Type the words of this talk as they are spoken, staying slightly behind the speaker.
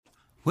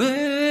Well,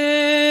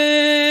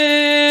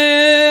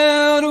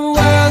 the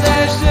world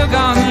has still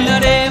gone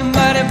nutty,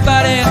 muddy,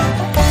 buddy,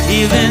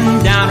 even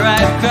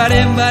downright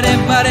cruddy, buddy,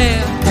 buddy.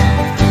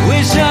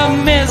 Wish I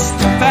missed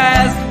the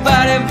past,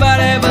 buddy,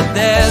 buddy, but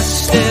there's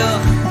still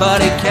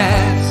buddy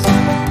cast.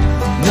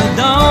 No,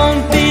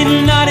 don't be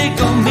nutty,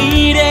 go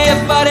meet a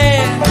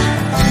buddy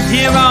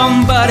here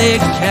on Buddy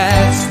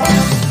Cast.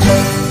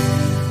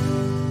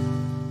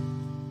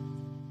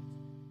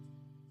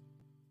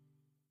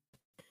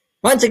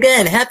 Once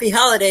again, happy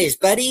holidays,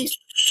 buddies.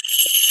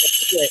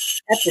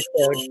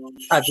 Episode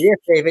of your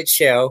favorite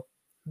show,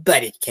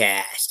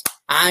 BuddyCast.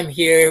 I'm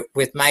here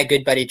with my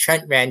good buddy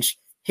Trent Wrench,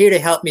 here to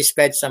help me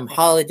spread some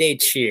holiday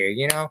cheer,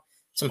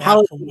 some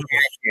holiday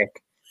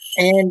magic.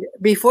 And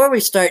before we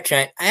start,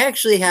 Trent, I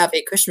actually have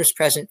a Christmas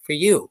present for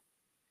you.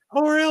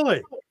 Oh,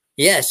 really?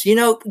 Yes.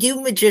 You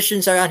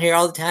magicians are on here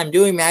all the time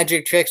doing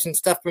magic tricks and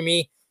stuff for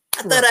me.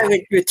 I thought I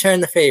would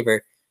return the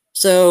favor.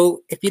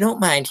 So if you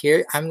don't mind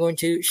here, I'm going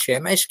to share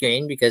my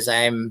screen because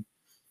I'm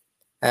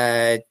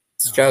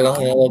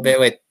struggling a little bit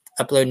with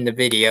uploading the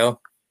video.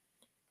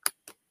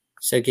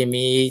 So give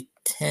me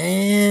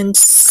 10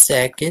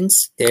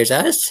 seconds. There's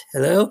us.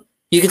 Hello.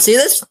 You can see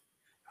this?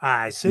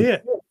 I see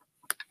it.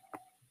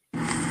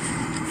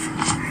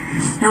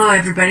 Hello,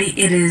 everybody.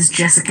 It is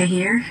Jessica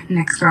here,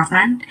 Nick's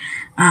girlfriend.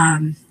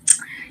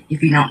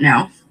 If you don't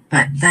know,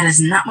 but that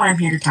is not what I'm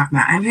here to talk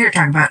about. I'm here to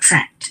talk about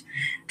Trent.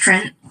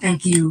 Trent,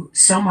 thank you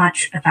so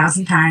much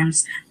 1,000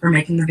 times for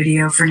making the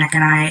video for Nick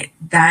and I.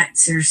 That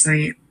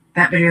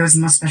video is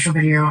the most special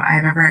video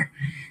I've ever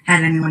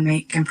had anyone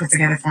make and put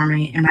together for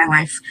me in my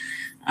life.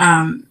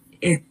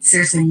 It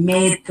seriously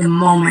made the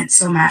moment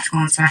so magical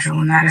and special,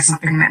 and that is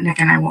something that Nick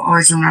and I will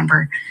always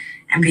remember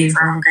and be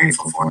forever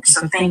grateful for.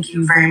 So thank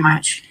you very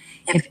much.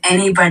 If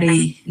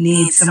anybody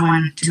needs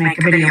someone to make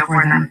a video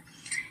for them,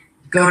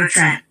 go to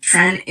Trent.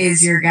 Trent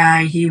is your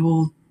guy. He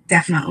will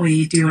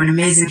definitely do an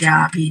amazing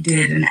job. He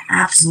did an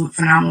absolute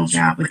phenomenal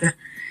job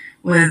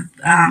with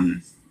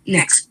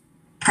Nick's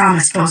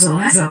promise puzzle,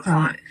 as I'll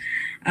call it,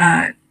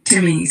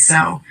 to me.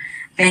 So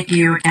thank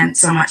you again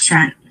so much,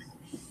 Trent.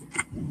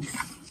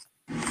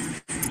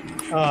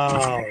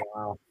 Oh,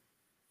 wow.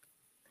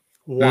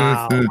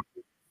 Wow. Mm-hmm.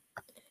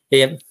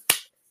 Yep.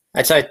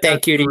 That's why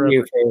thank you to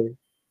you for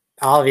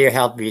all of your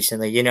help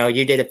recently. You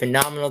did a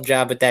phenomenal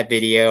job with that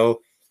video.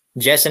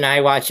 Jess and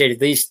I watch it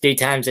at least 3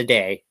 times a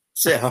day.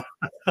 So,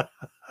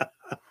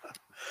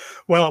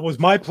 well, it was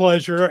my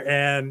pleasure,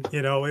 and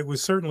it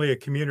was certainly a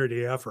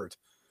community effort.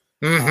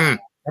 Mm-hmm.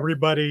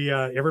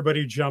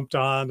 Everybody jumped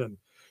on, and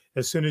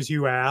as soon as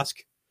you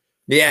ask,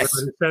 yes,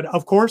 said,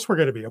 "Of course, we're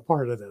going to be a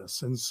part of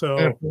this." And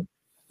so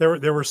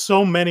there were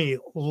so many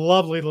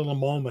lovely little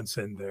moments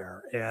in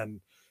there,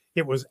 and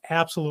it was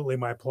absolutely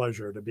my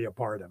pleasure to be a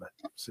part of it.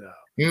 So,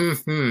 yeah.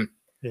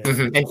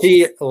 And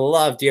she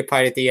loved your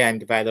part at the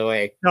end, by the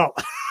way. No.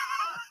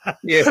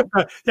 Yeah,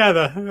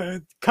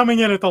 the coming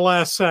in at the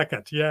last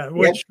second,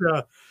 which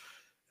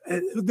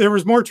there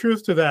was more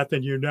truth to that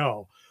than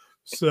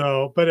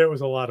So, but it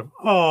was a lot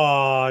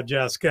of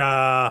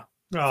Jessica,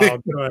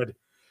 good.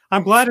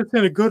 I'm glad it's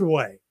in a good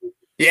way.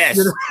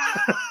 Yes,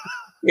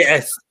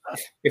 yes.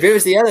 If it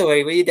was the other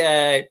way,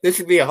 this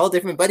would be a whole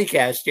different buddy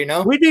cast.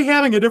 We'd be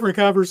having a different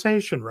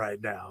conversation right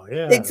now.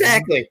 Yeah,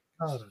 exactly.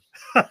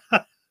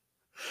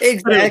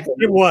 Exactly.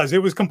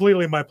 It was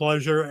completely my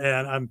pleasure,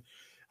 and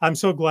I'm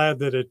so glad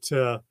that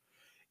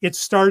it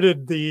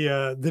started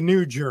the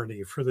new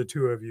journey for the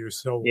two of you.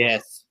 So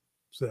yes,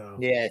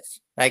 yes.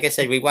 Like I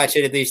said, we watch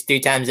it at least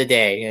 3 times a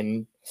day,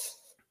 and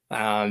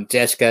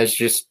Jessica's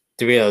just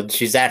thrilled.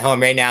 She's at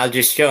home right now,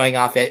 just showing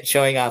off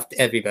to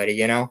everybody.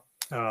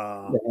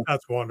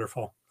 That's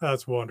wonderful.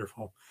 That's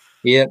wonderful.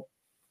 Yep.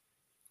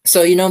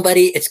 So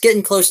buddy, it's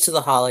getting close to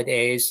the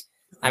holidays.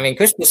 I mean,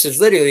 Christmas is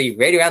literally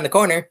right around the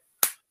corner,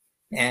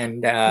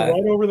 and right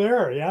over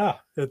there. Yeah,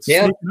 it's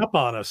sneaking up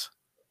on us.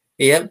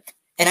 Yep.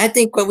 And I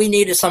think what we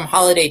need is some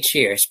holiday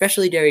cheer,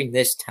 especially during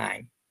this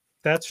time.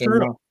 That's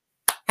true.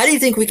 How do you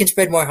think we can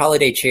spread more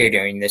holiday cheer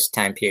during this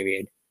time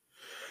period?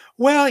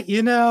 Well,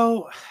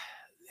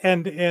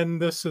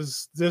 and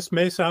this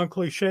may sound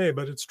cliche,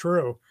 but it's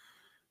true.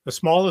 The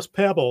smallest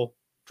pebble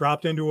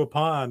dropped into a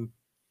pond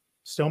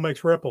still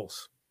makes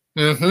ripples.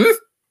 Mm-hmm.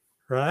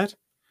 Right?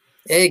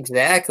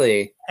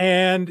 Exactly.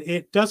 And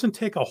it doesn't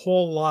take a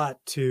whole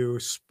lot to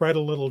spread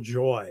a little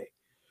joy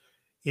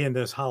in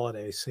this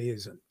holiday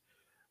season.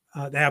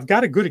 Now I've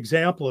got a good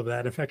example of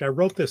that. In fact, I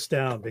wrote this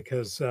down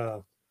because,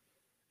 I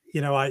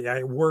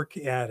work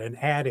at an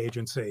ad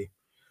agency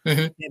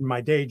in my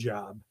day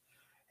job.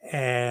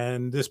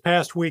 And this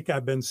past week,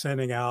 I've been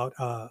sending out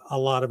a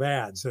lot of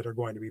ads that are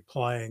going to be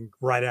playing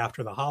right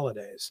after the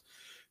holidays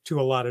to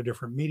a lot of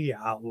different media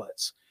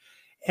outlets.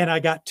 And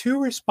I got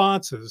 2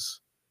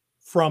 responses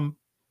from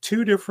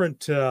two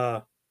different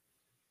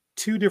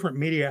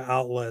media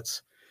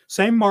outlets,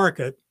 same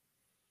market,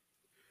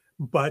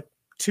 but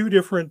two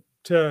different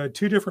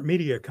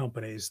media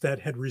companies that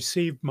had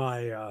received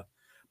my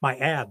my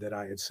ad that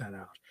I had sent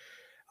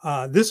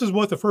out. This is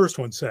what the first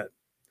one said: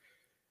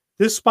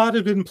 "This spot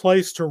has been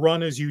placed to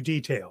run as you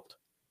detailed.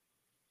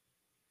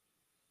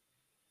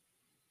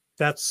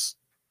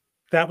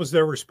 That was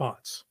their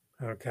response.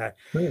 Okay.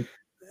 Hmm.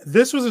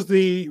 This was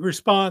the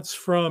response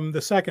from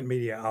the second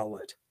media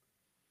outlet.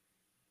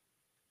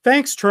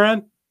 Thanks,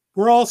 Trent.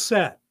 We're all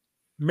set.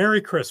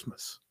 Merry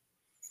Christmas.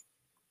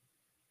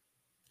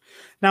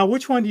 Now,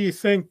 which one do you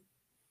think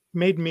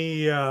made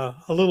me a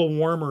little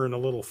warmer and a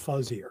little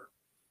fuzzier?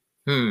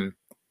 I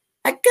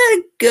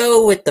gotta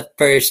go with the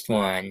first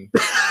one.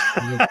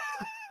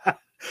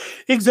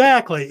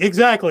 Exactly.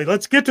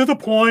 Let's get to the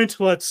point.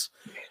 Let's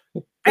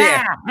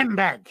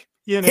handbag.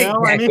 You know,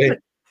 Exactly. I mean,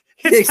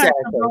 it's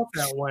Exactly. about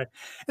that way.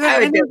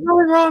 And there's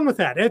nothing wrong with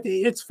that.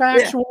 It's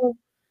factual.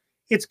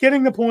 Yeah. It's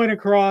getting the point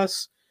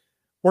across.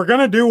 We're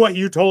going to do what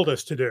you told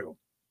us to do.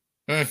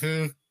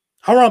 Mm-hmm.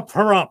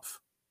 Harumph.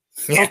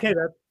 Yeah. Okay,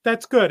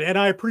 that's good. And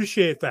I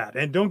appreciate that.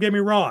 And don't get me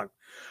wrong.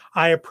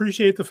 I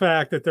appreciate the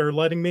fact that they're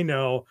letting me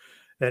know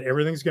that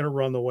everything's going to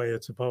run the way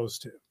it's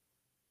supposed to.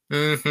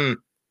 Mm-hmm.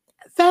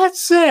 That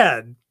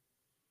said,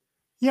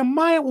 you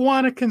might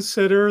want to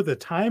consider the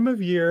time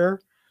of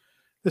year,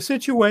 the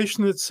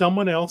situation that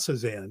someone else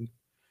is in,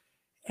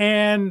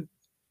 and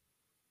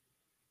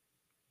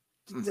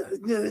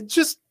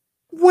just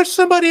wish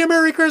somebody a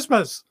Merry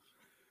Christmas,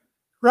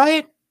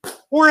 right?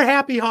 Or a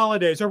Happy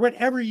Holidays, or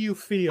whatever you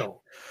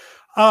feel.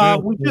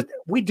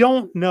 We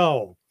don't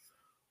know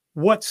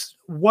what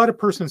a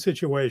person's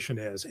situation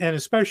is, and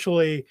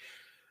especially,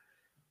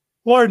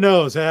 Lord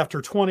knows,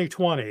 after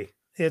 2020,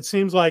 it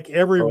seems like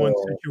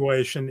everyone's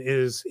situation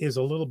is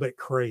a little bit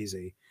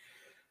crazy.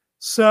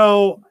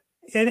 So,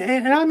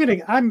 and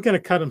I'm gonna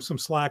cut him some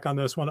slack on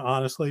this one,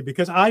 honestly,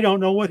 because I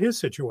don't know what his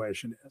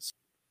situation is.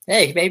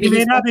 Hey, maybe he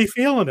may not be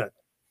feeling it.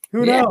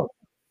 Who knows?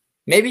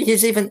 Maybe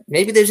there's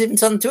even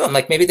something to him.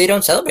 Like maybe they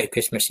don't celebrate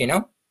Christmas, you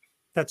know?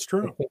 That's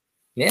true.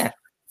 Yeah.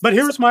 But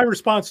here's my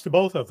response to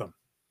both of them.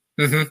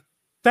 Mm-hmm.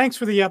 Thanks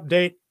for the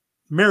update.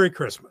 Merry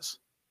Christmas.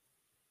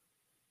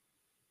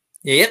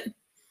 Yep.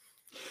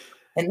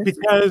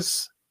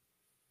 Because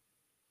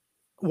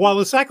while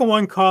the second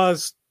one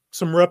caused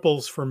some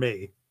ripples for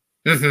me,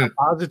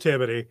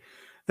 positivity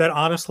that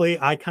honestly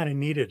I kind of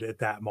needed at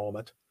that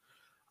moment.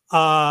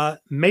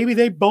 Maybe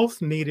they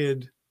both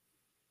needed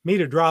me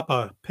to drop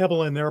a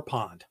pebble in their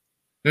pond.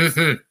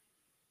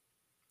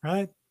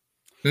 Right?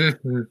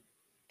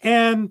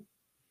 And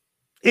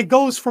it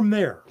goes from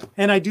there.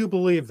 And I do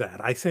believe that.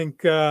 I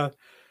think, who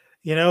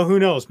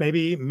knows?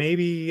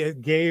 Maybe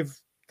it gave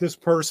this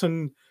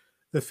person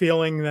the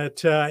feeling that,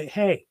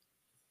 hey,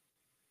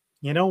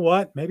 you know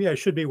what? Maybe I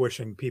should be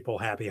wishing people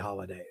happy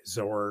holidays,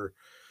 or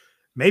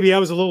maybe I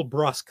was a little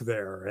brusque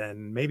there,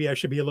 and maybe I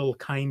should be a little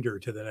kinder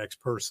to the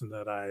next person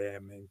that I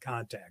am in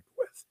contact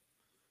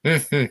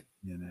with.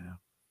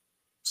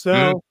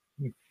 So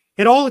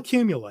it all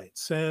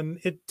accumulates, and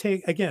it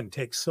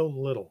takes so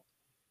little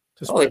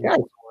to spread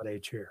the holiday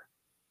cheer.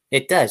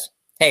 It does.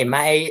 Hey,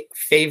 my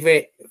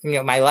favorite,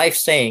 my life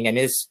saying, and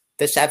this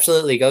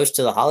absolutely goes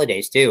to the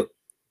holidays too.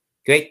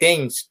 Great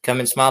things come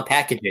in small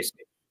packages.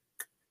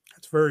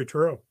 That's very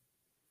true.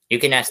 You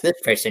can ask this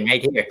person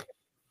right here.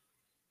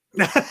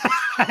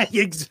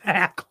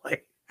 Exactly.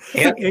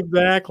 Yep.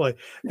 Exactly.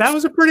 That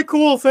was a pretty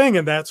cool thing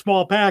in that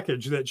small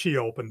package that she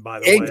opened, by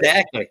the way.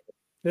 Exactly.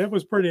 It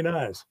was pretty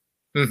nice.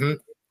 Mm-hmm.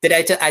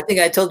 I think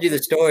I told you the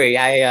story.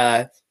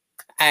 I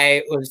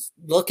was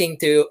looking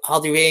through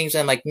all the rings. And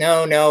I'm like,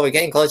 no, we're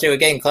getting closer.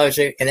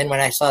 And then when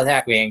I saw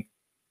that ring,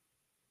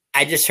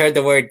 I just heard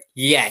the word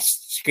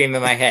yes scream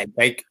in my head.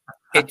 Like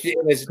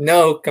it was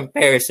no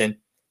comparison.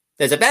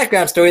 There's a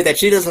background story that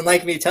she doesn't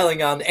like me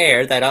telling on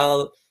air that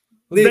I'll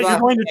leave that you're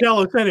going to tell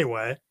us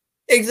anyway.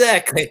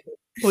 Exactly.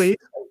 Please.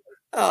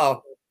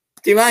 Oh,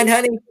 do you mind,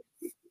 honey?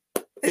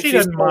 She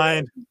doesn't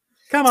mind.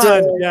 Come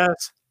on,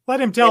 Jess. Let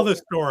him tell the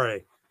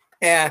story.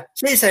 Yeah,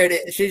 she's heard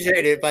it. She's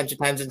heard it a bunch of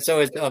times, and so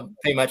is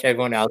pretty much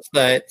everyone else.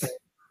 But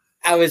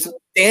I was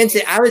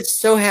dancing. I was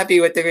so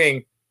happy with the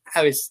ring.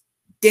 I was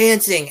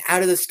dancing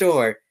out of the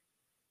store.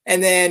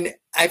 And then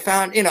I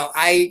found,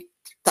 I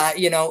thought,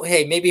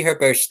 hey, maybe her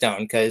birthstone,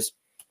 because,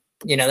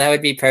 that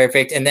would be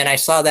perfect. And then I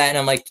saw that and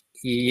I'm like,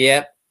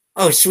 yep.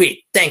 Oh,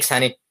 sweet. Thanks,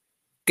 honey.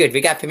 Good.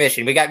 We got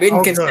permission. We got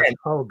written consent. Good.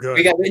 Oh, good.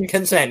 We got written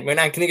consent. We're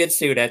not going to get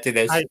sued after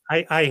this.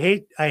 I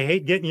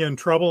hate getting you in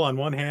trouble on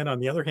one hand. On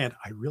the other hand,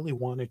 I really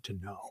wanted to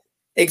know.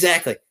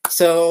 Exactly.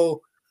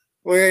 So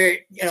we're,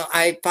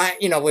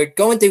 we're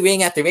going through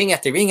ring after ring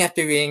after ring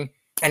after ring.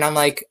 And I'm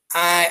like,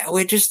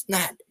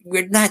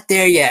 we're not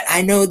there yet.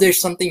 I know there's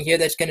something here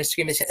that's going to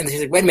scream. And he's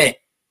like, wait a minute.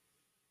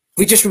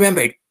 We just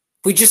remembered.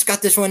 We just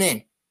got this one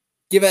in.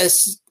 Give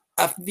us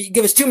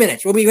 2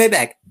 minutes. We'll be right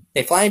back.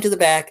 They fly into the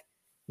back,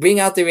 bring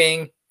out the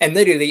ring, and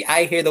literally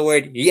I hear the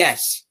word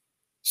yes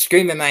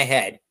scream in my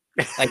head.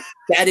 Like,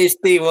 that is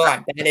the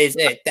one. That is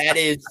it. That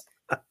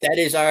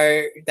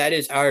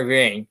is our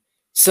ring.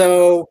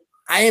 So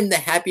I am the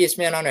happiest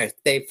man on earth.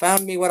 They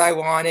found me what I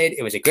wanted.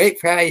 It was a great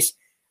price.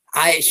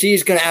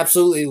 She's going to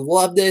absolutely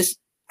love this.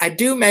 I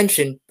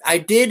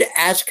did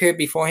ask her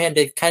beforehand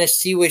to kind of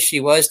see where she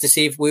was, to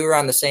see if we were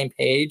on the same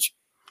page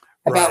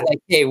about like,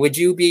 hey, would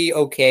you be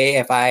okay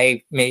if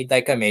I made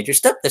like a major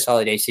step this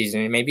holiday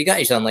season and maybe got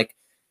you something? Like,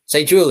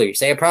 say jewelry,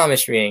 say a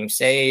promise ring,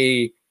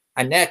 say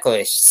a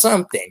necklace,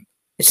 something.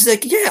 And she's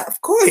like, yeah,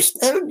 of course,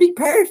 that would be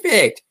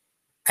perfect.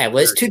 I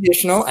was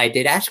traditional. I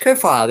did ask her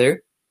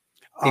father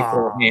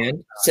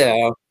beforehand,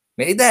 so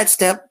made that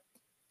step.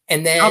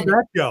 And then how'd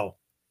that go?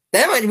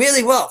 that went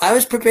really well. I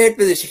was prepared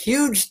for this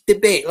huge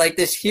debate, like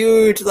this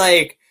huge,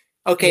 like,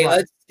 okay,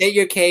 let's state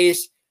your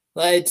case,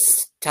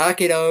 let's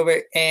talk it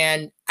over.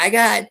 And I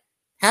got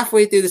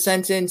halfway through the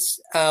sentence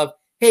of,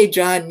 hey,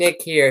 John,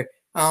 Nick here.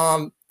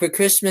 For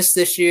Christmas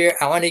this year,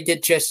 I want to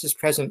get Jess's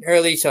present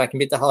early so I can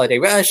get the holiday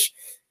rush.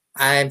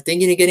 I'm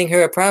thinking of getting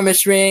her a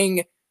promise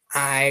ring.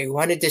 I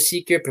wanted to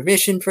seek your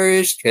permission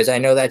first because I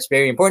know that's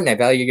very important. I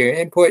value your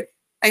input.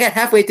 I got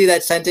halfway through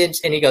that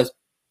sentence and he goes,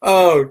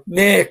 oh,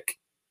 Nick,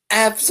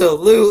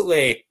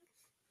 absolutely.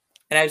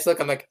 And I just look,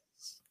 I'm like,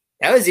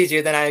 that was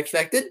easier than I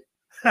expected.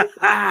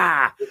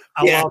 I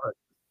love it.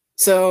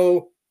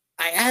 So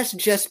I asked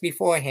Jess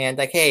beforehand,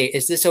 like, hey,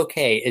 is this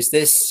okay? Is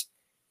this,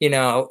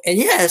 and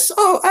yes,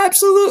 oh,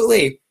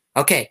 absolutely.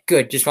 Okay,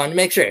 good. Just wanted to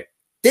make sure.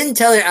 Didn't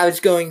tell her I was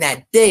going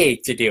that day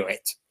to do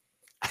it.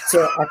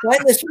 So I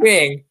find this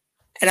ring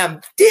and I'm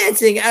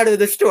dancing out of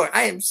the store.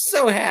 I am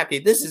so happy.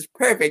 This is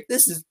perfect.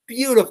 This is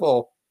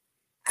beautiful.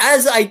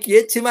 As I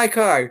get to my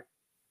car,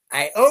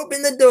 I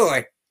open the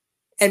door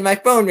and my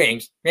phone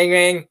rings. Ring,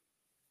 ring.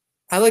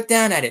 I look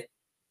down at it.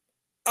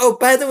 Oh,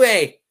 by the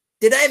way,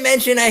 did I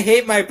mention I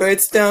hate my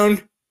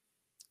birthstone?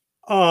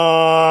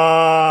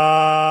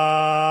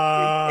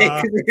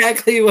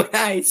 Exactly what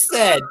I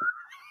said.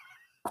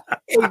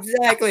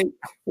 Exactly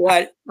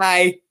what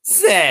I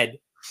said.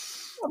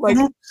 I'm like,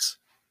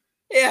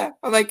 yeah.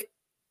 I'm like,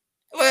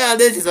 well,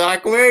 this is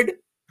awkward.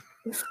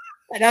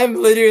 And I'm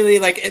literally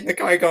like in the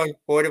car going,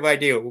 what do I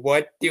do?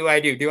 What do I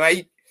do? Do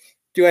I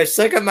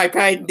suck up my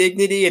pride and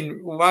dignity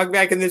and walk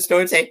back in the store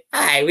and say,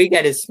 hi, we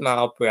got a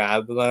small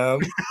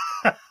problem?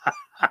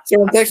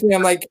 So I'm texting,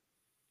 I'm like,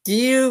 do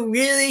you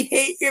really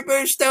hate your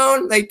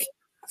birthstone? Like,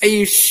 are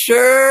you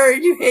sure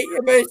you hate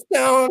your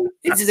birthstone?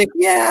 And she's like,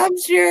 yeah, I'm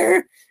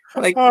sure.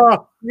 I'm like,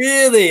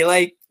 really?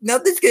 Like,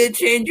 nothing's going to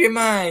change your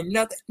mind.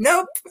 Nothing.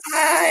 Nope,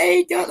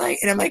 I don't like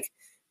it. And I'm like,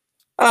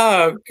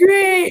 oh,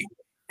 great.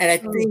 And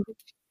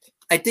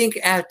I think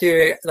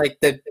after like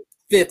the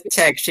 5th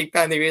text, she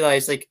finally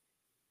realized, like,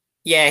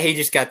 yeah, he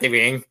just got the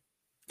ring.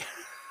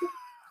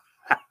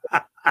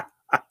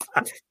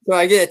 So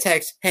I get a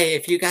text, hey,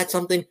 if you got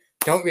something,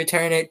 don't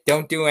return it.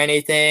 Don't do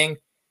anything.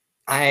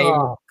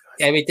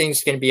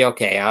 Everything's gonna be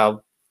okay.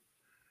 I'll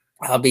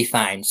be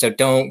fine. So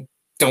don't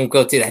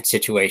go through that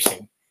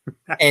situation.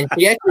 And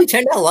she actually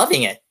turned out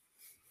loving it.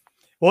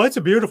 Well, it's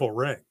a beautiful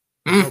ring.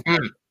 And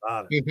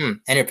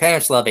her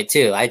parents love it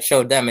too. I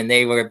showed them, and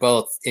they were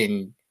both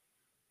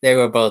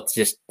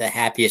just the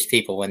happiest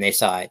people when they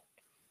saw it.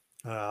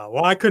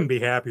 Well, I couldn't be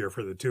happier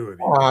for the two of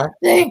you.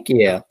 Thank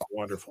you.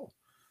 Wonderful.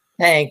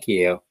 Thank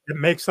you. It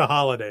makes the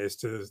holidays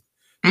to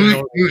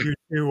know you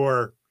two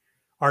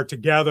are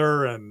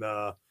together and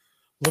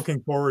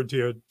looking forward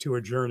to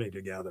a journey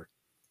together.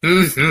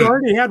 You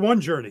already had one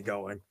journey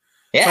going.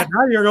 Yeah. But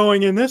now you're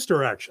going in this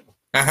direction.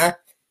 And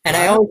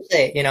I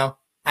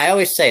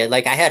always say,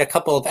 like, I had a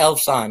couple of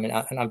elves on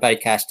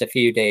Buddycast a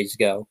few days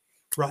ago.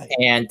 Right.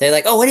 And they're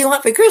like, oh, what do you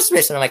want for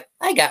Christmas? And I'm like,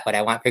 I got what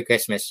I want for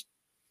Christmas.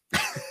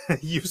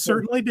 You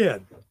certainly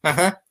did.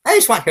 I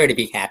just want her to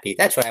be happy.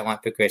 That's what I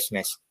want for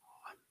Christmas.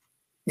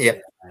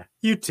 Yep.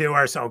 You two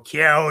are so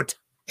cute.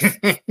 So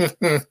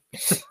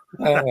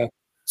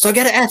I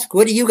got to ask,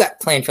 what do you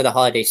got planned for the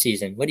holiday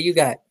season? What do you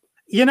got?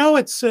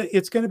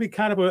 It's going to be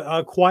kind of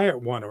a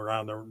quiet one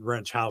around the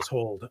Wrench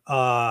household.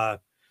 My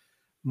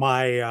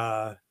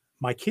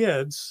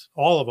kids,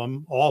 all of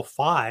them, all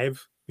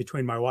 5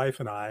 between my wife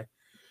and I,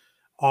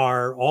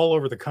 are all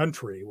over the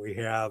country. We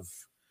have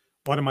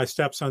one of my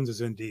stepsons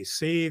is in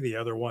DC. The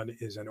other one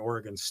is in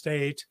Oregon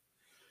State.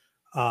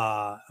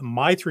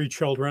 My 3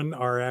 children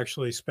are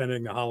actually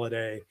spending the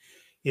holiday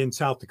in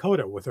South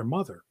Dakota with their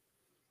mother.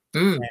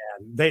 And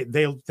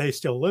they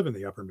still live in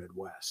the upper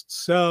Midwest.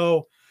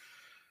 So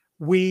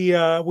we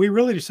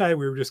really decided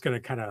we were just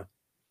going to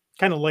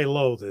kind of lay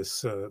low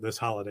this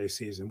holiday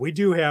season. We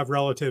do have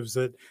relatives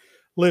that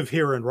live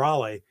here in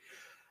Raleigh,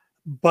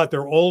 but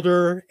they're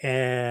older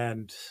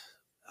and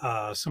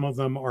some of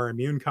them are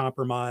immune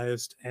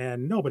compromised,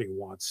 and nobody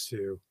wants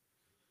to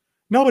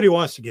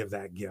give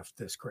that gift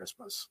this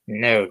Christmas.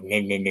 No.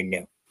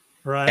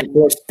 Right?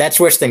 That's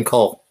worse than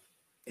coal.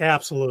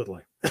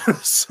 Absolutely.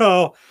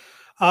 So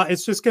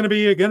it's just going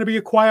to be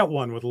a quiet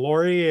one with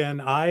Lori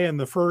and I and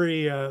the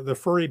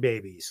furry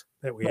babies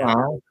that we have in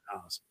the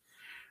house.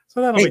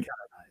 So that'll be kind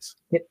of nice.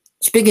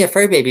 Speaking of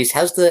fur babies,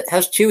 how's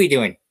Chewy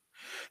doing?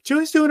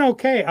 Chewy's doing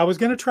okay. I was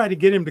going to try to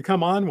get him to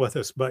come on with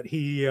us, but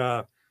he's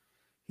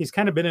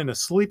kind of been in a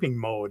sleeping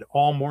mode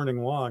all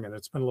morning long, and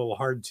it's been a little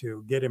hard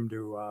to get him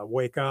to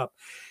wake up.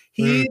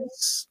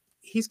 He's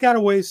got a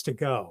ways to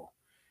go.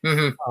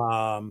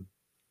 The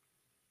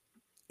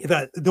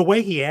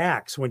way he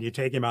acts when you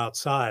take him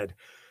outside,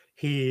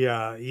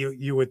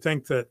 you would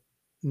think that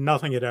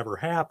nothing had ever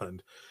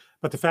happened,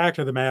 but the fact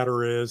of the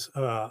matter is,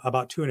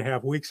 about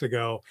 2.5 weeks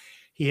ago,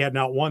 he had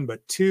not one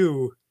but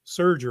two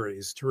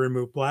surgeries to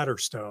remove bladder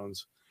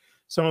stones.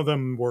 Some of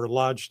them were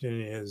lodged in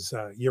his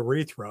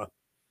urethra,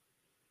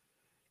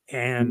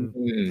 and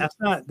that's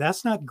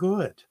not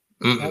good.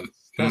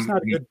 That's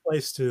not a good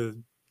place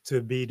to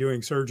be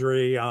doing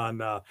surgery on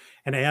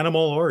an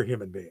animal or a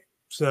human being.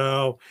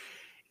 So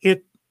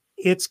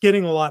it's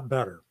getting a lot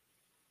better,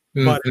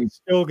 but it's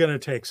still going to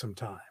take some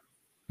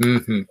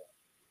time.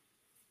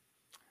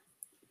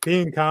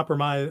 Being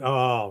compromised.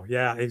 Oh,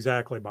 yeah,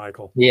 exactly,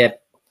 Michael. Yeah.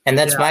 And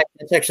that's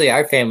actually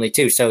our family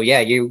too. So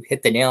yeah, you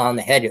hit the nail on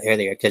the head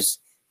earlier, because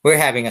we're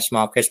having a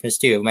small Christmas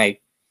too. My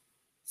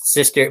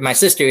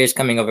sister is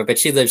coming over, but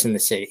she lives in the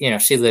city.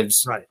 She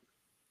lives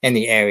in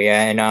the area,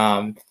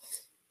 and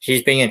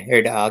she's bringing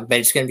her dog.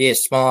 But it's going to be a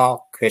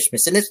small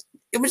Christmas, and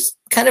it was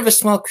kind of a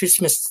small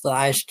Christmas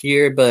last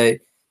year, but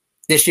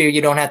this year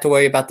you don't have to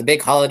worry about the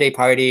big holiday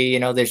party.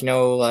 There's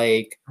no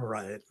like.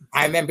 Right.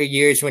 I remember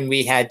years when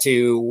we had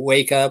to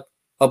wake up,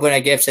 open our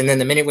gifts, and then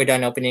the minute we're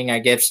done opening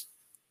our gifts,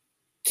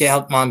 to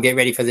help mom get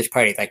ready for this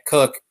party, like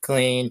cook,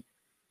 clean,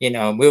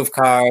 move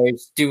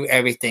cars, do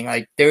everything.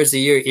 Like there was a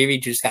year Erie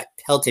just got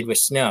pelted with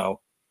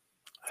snow,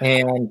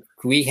 and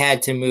we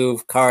had to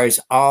move cars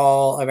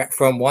all around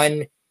from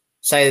one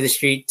side of the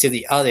street to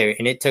the other,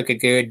 and it took a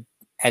good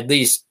at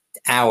least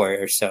hour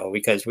or so,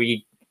 because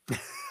we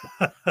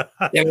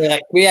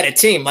had a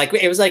team, like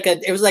it was like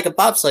a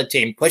bobsled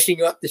team pushing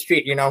you up the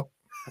street.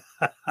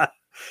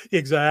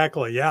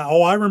 Exactly. Yeah.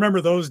 Oh, I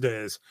remember those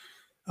days.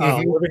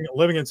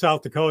 Living in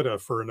South Dakota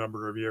for a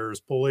number of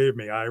years, believe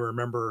me, I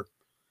remember.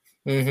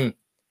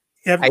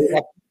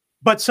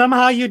 But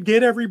somehow you'd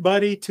get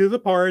everybody to the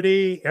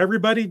party,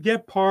 everybody'd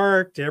get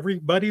parked,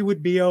 everybody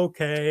would be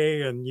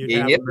okay, and you'd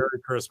have a Merry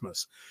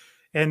Christmas.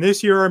 And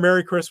this year, our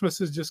Merry Christmas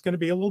is just going to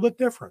be a little bit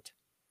different.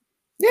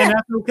 Yeah. And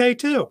that's okay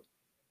too.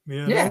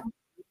 Yeah.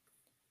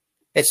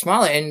 It's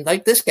smaller. And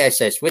like this guy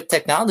says, with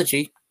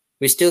technology,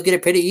 we still get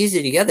it pretty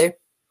easy together.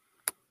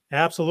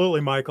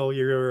 Absolutely, Michael.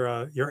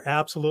 You're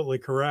absolutely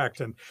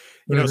correct. And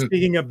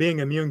speaking of being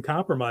immune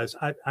compromised,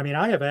 I mean,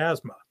 I have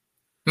asthma,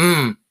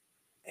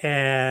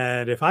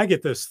 and if I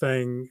get this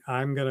thing,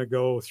 I'm going to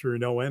go through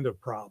no end of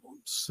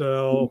problems.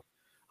 So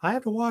I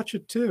have to watch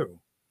it too.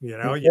 You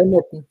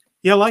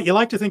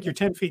like to think you're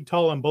 10 feet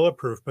tall and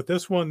bulletproof, but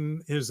this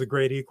one is the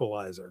great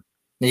equalizer.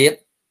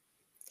 Yep.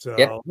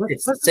 So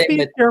let's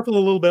be careful a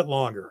little bit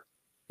longer.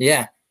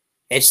 Yeah.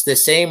 It's the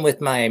same with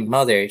my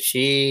mother.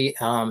 She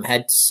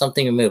had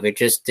something removed. It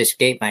just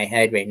escaped my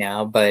head right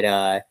now. But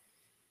I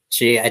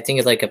think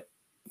it's like a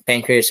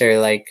pancreas or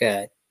like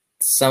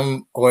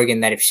some organ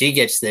that if she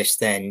gets this,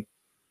 then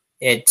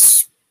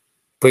it's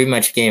pretty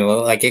much game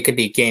over. Like it could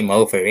be game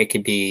over. It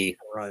could be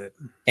right.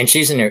 And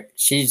she's in her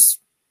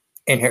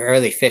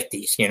early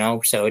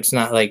 50s, so it's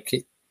not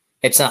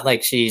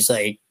like she's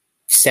like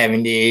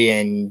 70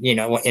 and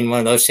in one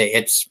of those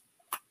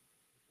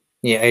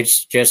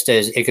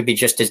it could be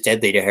just as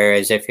deadly to her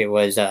as if it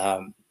was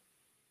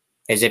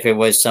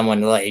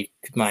someone like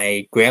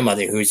my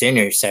grandmother who's in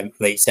her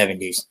late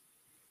 70s.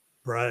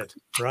 Right.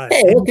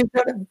 Hey, look at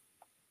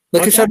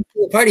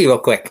the party real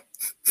quick.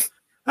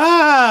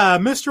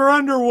 Mr.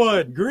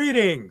 Underwood,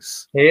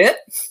 greetings. Yeah.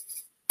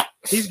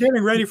 He's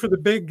getting ready for the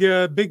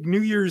big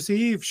New Year's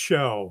Eve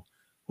show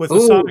with the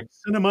Sonic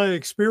Cinema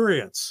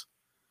Experience.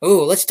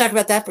 Oh, let's talk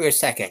about that for a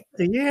second.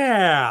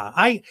 Yeah.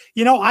 I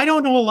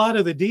don't know a lot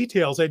of the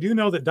details. I do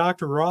know that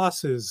Dr.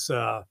 Ross is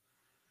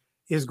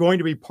going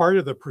to be part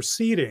of the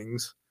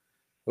proceedings.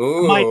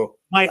 Ooh.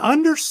 My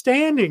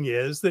understanding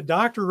is that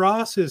Dr.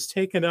 Ross has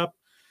taken up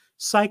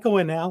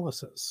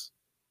psychoanalysis.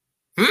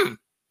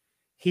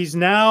 He's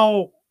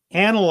now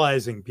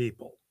analyzing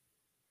people.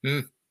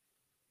 And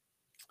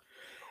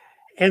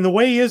the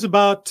way he is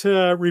about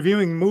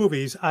reviewing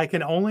movies, I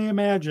can only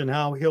imagine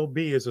how he'll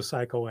be as a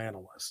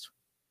psychoanalyst.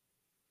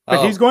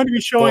 But he's going to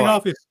be showing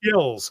off his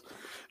skills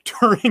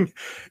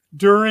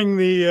during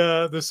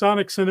the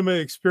Sonic Cinema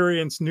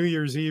Experience New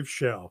Year's Eve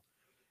show.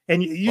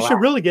 And you should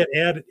really get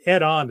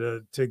Ed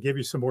on to give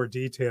you some more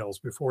details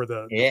before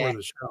the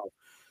show,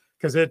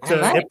 because it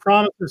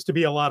promises to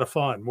be a lot of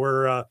fun.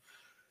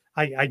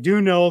 I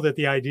do know that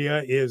the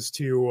idea is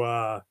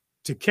to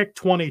kick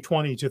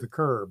 2020 to the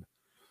curb,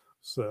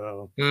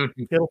 so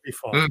it'll be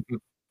fun.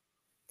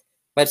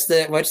 What's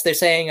they're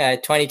saying?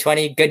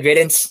 2020, good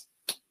riddance.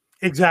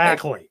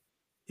 Exactly.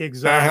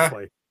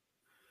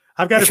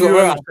 I've got a few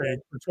other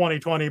things for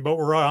 2020, but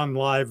we're on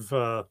live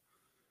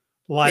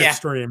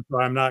stream,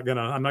 so I'm not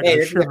gonna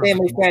this share. Is a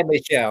family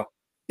friendly show.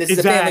 This is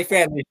a family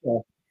friendly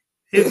show.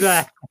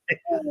 Exactly.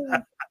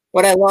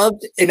 What I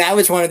loved, and I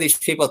was one of these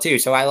people too,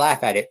 so I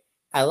laugh at it.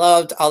 I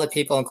loved all the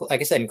people,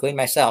 like I said, including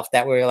myself,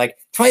 that were like,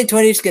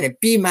 2020 is going to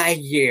be my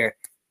year.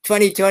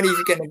 2020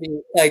 is going to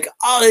be like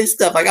all this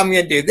stuff. Like, I'm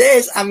going to do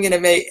this.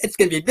 It's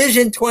going to be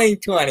Vision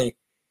 2020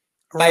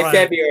 by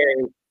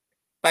February.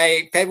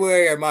 By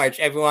February or March,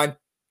 everyone,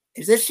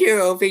 is this year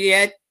over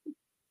yet?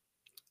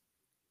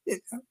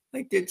 It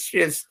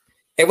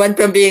went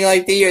from being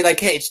like the year,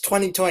 like, hey, it's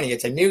 2020.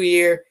 It's a new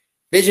year.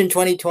 Vision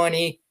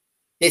 2020.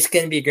 It's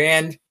going to be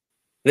grand.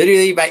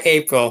 Literally by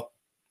April,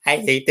 I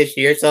hate this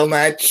year so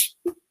much.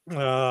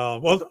 Well,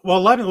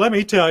 let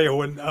me tell you,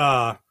 when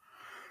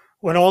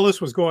all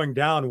this was going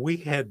down, we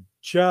had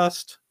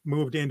just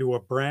moved into a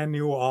brand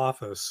new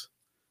office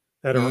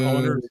that our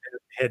owners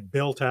had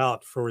built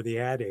out for the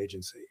ad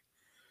agency.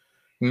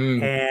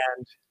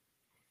 And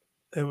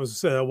it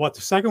was the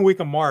second week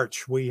of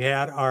March, we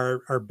had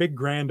our big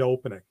grand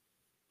opening.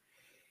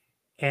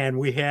 And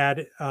we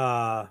had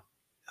a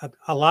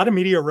lot of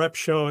media reps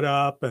showed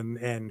up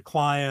and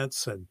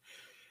clients,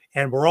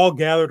 and we're all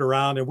gathered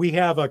around, and we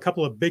have a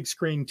couple of big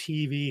screen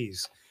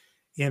TVs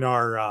in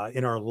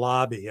our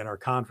lobby, in our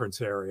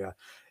conference area.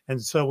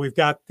 And so we've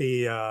got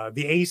the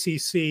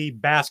ACC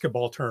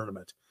basketball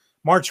tournament.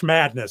 March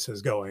Madness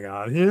is going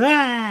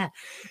on.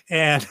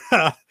 And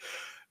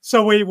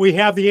so we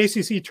have the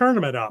ACC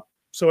tournament up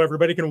so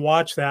everybody can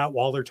watch that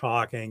while they're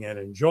talking and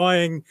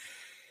enjoying.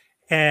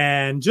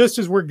 And just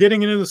as we're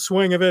getting into the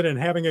swing of it and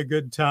having a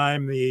good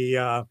time,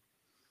 the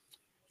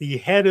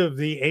head of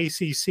the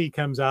ACC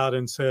comes out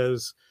and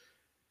says,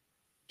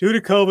 due to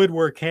COVID,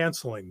 we're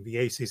canceling the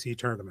ACC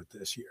tournament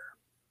this year.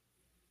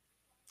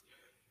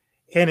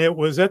 And it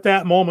was at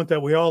that moment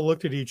that we all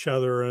looked at each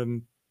other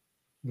and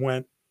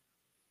went,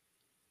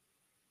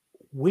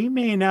 we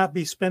may not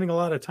be spending a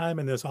lot of time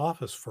in this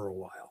office for a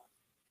while.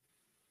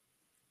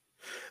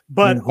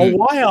 But a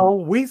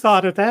while, we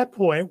thought at that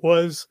point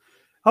was,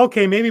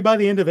 okay, maybe by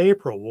the end of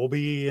April, we'll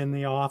be in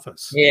the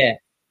office. Yeah.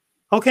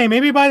 Okay,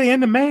 maybe by the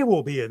end of May,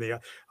 we'll be in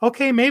the.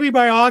 Okay, maybe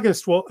by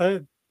August, we'll.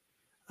 And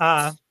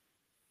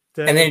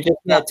then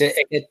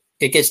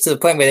it gets to the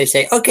point where they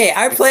say, okay,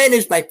 our plan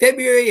is by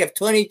February of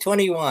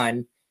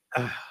 2021.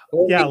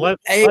 Yeah, let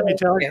me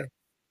tell you.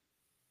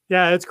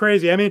 Yeah, it's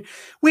crazy. I mean,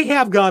 we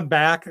have gone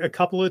back a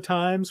couple of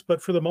times,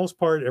 but for the most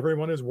part,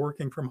 everyone is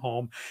working from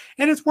home,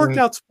 and it's worked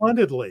out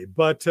splendidly.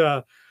 But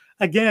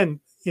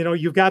again,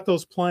 you've got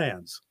those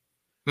plans.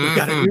 We've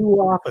got a new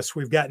office.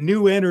 We've got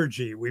new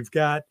energy. We've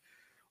got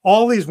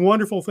all these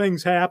wonderful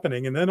things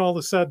happening. And then all of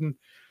a sudden,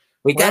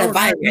 we got a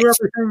virus.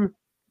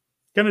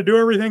 Going to do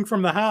everything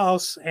from the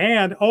house.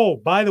 And, oh,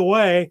 by the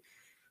way,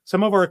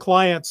 some of our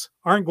clients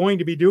aren't going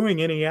to be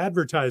doing any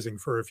advertising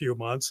for a few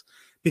months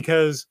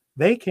because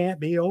they can't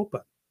be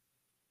open.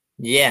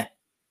 Yeah.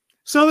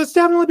 So there's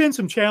definitely been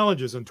some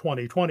challenges in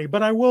 2020,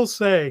 but I will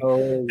say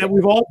that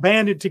we've all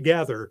banded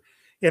together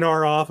in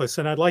our office.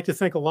 And I'd like to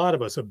think a lot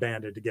of us have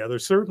banded together.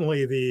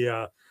 Certainly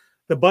the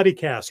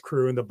BuddyCast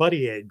crew and the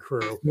Buddy Aid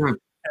crew.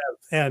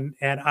 And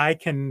I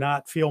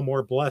cannot feel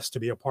more blessed to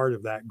be a part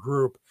of that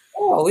group.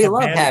 Oh, we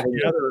love having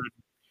you.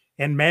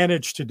 And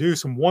managed to do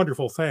some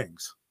wonderful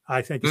things,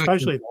 I think,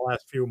 especially in the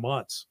last few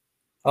months.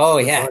 Oh,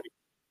 yeah.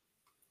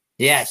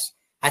 Yes.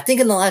 I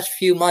think in the last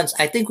few months,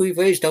 I think we've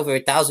raised over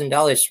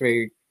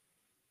 $1,000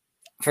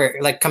 for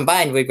like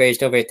combined, we've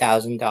raised over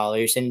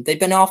 $1,000, and they've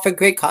been all for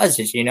great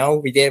causes.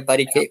 We did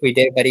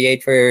a Buddy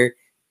Aid for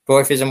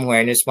Dwarfism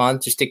Awareness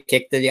Month just to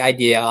kick the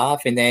idea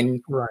off, and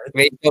then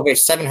raised over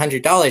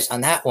 $700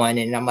 on that one.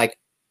 And I'm like,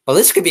 well,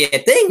 this could be a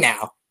thing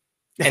now.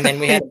 And then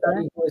we had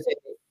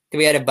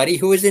a buddy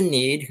who was in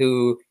need,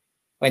 who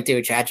went through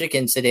a tragic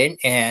incident,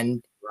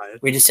 and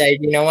we decided,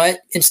 you know what?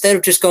 Instead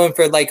of just going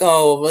for like,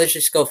 oh, let's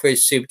just go for a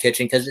soup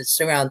kitchen because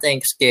it's around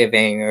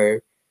Thanksgiving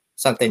or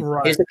something.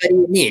 Here's the buddy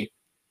you need.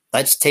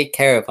 Let's take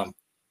care of them.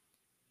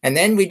 And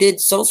then we did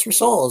Souls for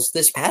Souls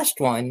this past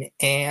one,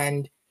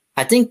 and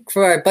I think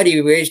for our buddy,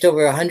 we raised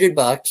over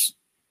 $100.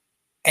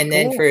 And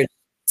then for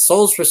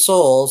Souls for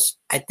Souls,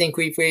 I think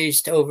we've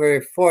raised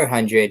over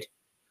 400.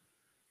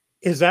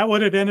 Is that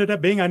what it ended up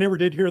being? I never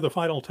did hear the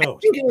final total.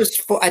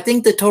 I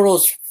think the total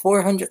is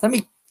 400. Let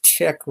me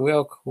check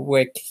real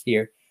quick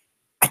here.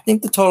 I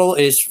think the total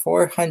is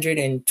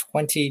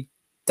 $420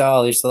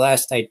 the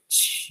last I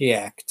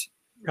checked.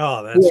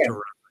 Oh, that's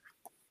terrific.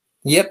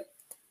 Yep.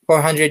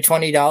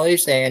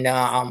 $420, and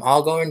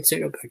all going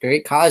to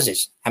great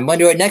causes. I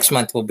wonder what next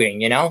month will bring.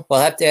 We'll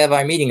have to have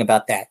our meeting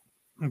about that.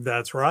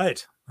 That's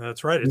right.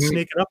 It's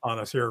sneaking up on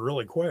us here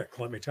really quick.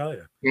 Let me tell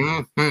you.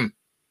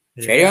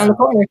 Straight around the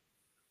corner.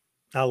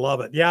 I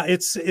love it. Yeah,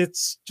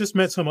 it's just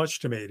meant so much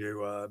to me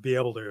to be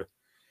able to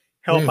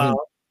help out,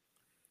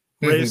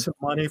 raise some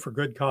money for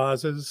good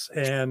causes,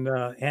 and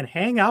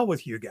hang out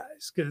with you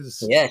guys, because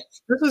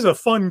this is a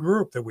fun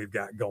group that we've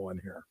got going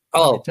here.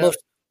 Oh, most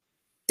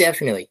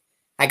definitely.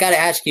 I got to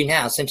ask you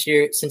now, since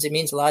it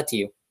means a lot to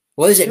you,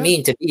 what does it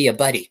mean to be a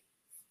buddy?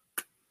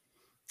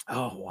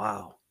 Oh,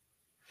 wow.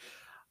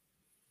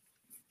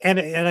 And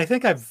I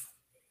think I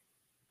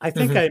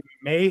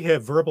may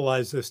have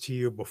verbalized this to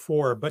you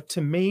before, but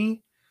to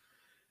me,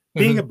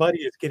 being a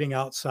buddy is getting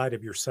outside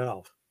of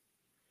yourself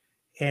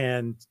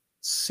and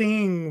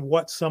seeing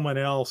what someone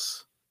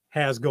else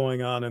has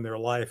going on in their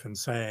life and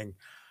saying,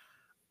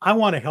 I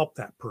want to help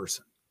that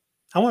person.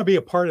 I want to be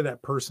a part of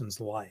that person's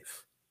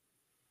life.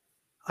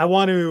 I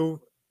want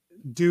to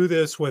do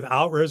this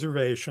without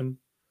reservation,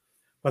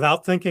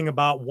 without thinking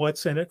about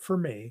what's in it for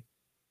me.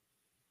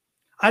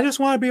 I just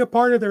want to be a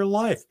part of their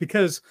life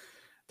because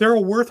they're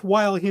a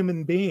worthwhile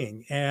human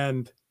being.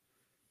 And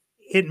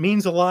it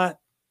means a lot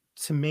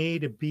to me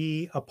to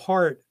be a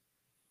part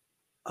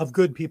of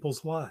good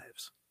people's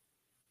lives.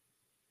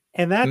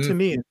 And that to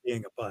me Mhm. is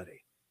being a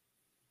buddy.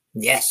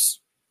 Yes.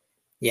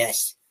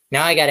 Yes.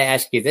 Now I got to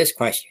ask you this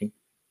question.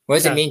 What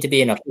does it Yeah. mean to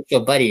be an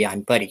official buddy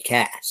on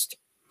BuddyCast?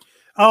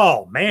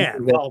 Oh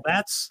man, well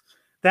that's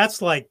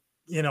like,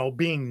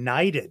 being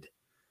knighted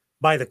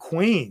by the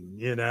queen,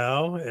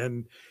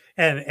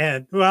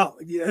 and well,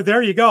 yeah,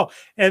 there you go.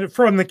 And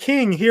from the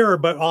king here,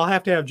 but I'll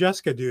have to have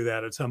Jessica do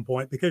that at some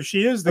point because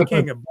she is the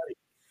king of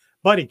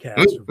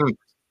BuddyCast. Mhm.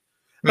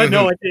 But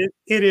no, Mhm.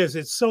 it is.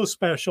 It's so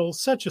special,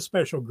 such a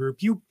special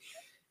group. You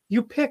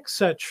pick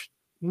such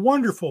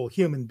wonderful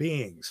human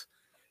beings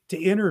to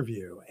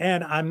interview,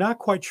 and I'm not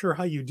quite sure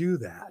how you do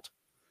that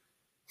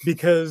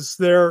because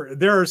there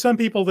are some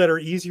people that are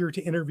easier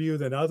to interview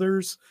than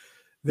others.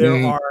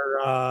 Mm.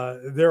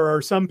 There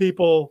are some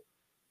people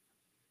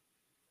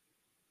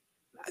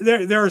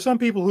there are some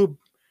people who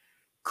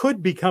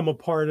could become a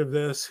part of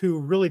this who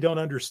really don't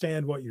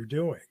understand what you're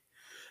doing.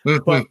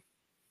 But Mhm.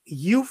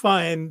 you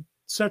find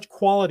such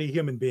quality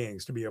human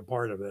beings to be a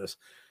part of this.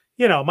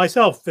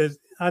 Myself,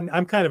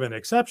 I'm kind of an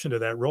exception to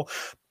that rule.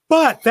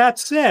 But that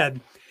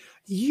said,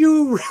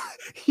 you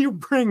you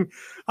bring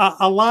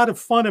a lot of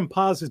fun and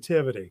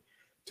positivity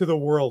to the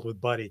world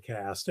with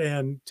BuddyCast,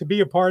 and to be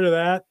a part of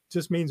that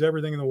just means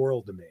everything in the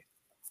world to me.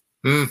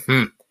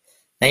 Mhm.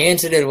 Now you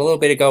answered it a little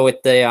bit ago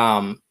with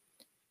the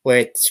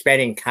with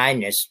spreading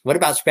kindness. What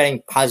about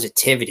spreading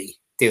positivity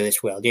through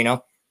this world?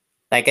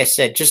 Like I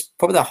said, just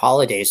for the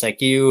holidays, like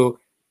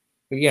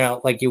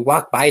like you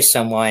walk by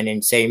someone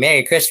and say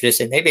Merry Christmas,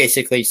 and they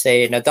basically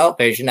say an adult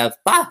version of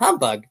Bah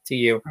humbug to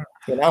you.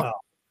 You know. Oh,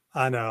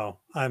 I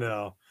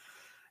know.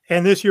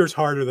 And this year's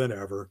harder than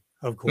ever,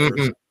 of course.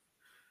 Mhm.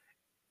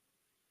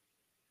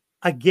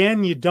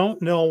 Again, you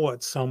don't know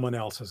what someone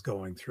else is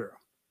going through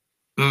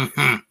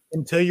Mhm.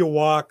 until you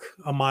walk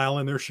a mile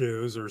in their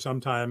shoes, or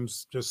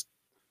sometimes just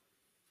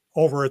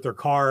over at their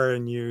car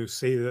and you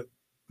see that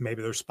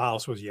maybe their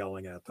spouse was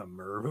yelling at them,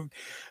 or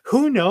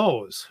who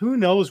knows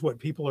what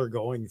people are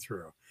going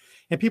through.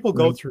 And people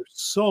go Mhm. through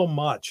so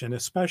much, and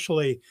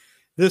especially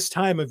this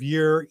time of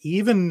year,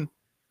 even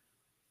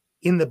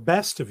in the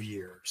best of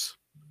years,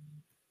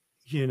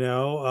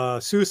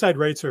 suicide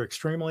rates are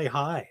extremely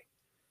high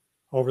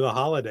over the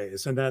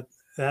holidays, and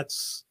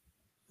that's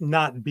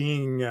not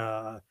being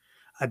a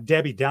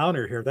Debbie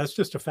Downer here. That's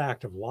just a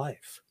fact of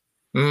life.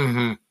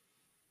 Mhm.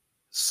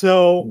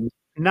 So,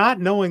 not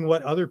knowing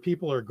what other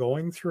people are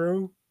going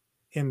through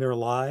in their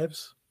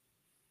lives,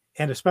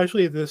 and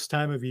especially this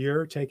time of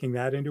year, taking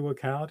that into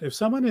account. If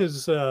someone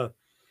is a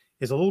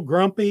little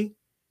grumpy,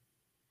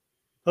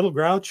 a little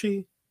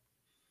grouchy,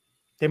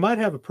 they might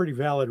have a pretty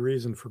valid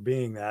reason for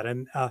being that,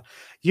 and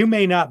you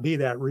may not be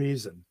that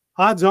reason.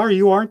 Odds are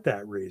you aren't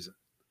that reason.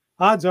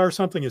 Odds are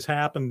something has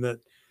happened that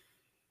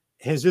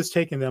has just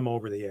taken them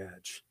over the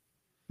edge.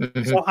 So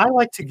Mhm. I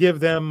like to give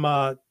them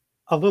a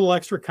little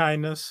extra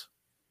kindness,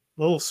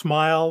 a little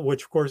smile,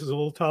 which of course is a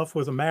little tough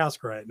with a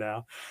mask right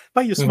now,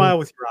 but you Mhm. smile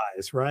with your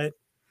eyes, right?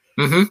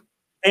 Mhm.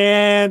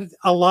 And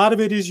a lot of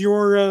it is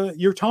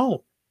your tone.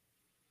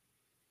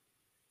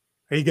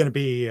 Are you going to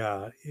be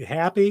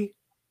happy?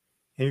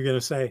 And you're going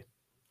to say,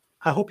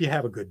 "I hope you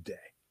have a good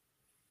day,"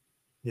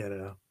 you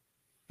know,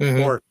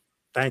 Mhm. or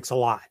 "Thanks a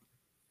lot."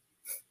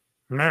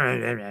 You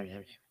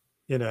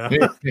know,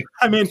 Mhm.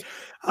 I mean,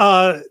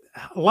 uh,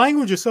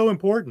 language is so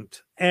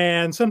important,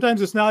 and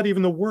sometimes it's not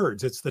even the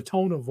words; it's the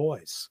tone of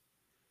voice.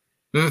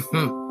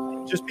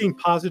 Mhm. Just being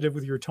positive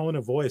with your tone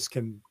of voice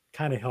can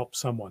kind of help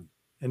someone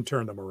and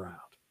turn them around.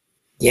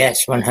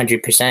 Yes,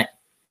 100%.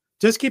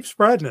 Just keep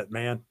spreading it,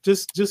 man.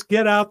 Just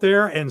get out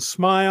there and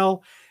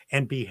smile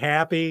and be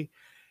happy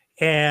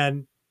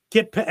and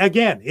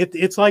again.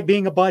 It's like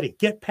being a buddy.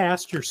 Get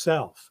past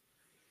yourself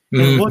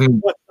and look at Mhm.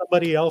 what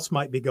somebody else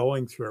might be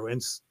going through,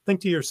 and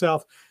think to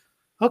yourself,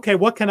 okay,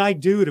 what can I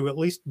do to at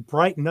least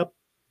brighten up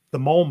the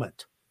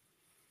moment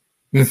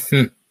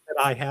Mhm. that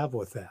I have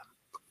with them?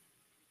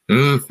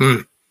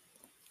 Mhm.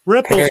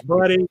 Ripples, Perfect.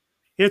 buddy.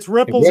 It's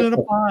ripples in a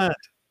Ripple. pond.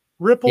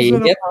 Ripples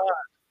in a Yep. pond.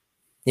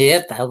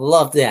 Yep. I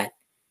love that.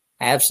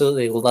 I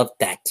absolutely love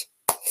that.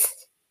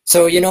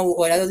 So,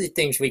 what other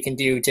things we can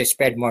do to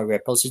spread more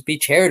ripples is be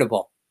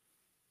charitable.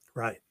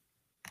 Right.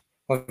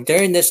 Well,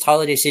 during this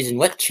holiday season,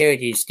 what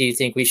charities do you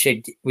think we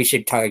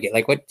should target?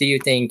 Like, what do you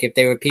think if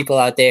there were people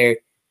out there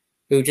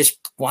who just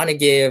want to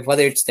give,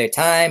 whether it's their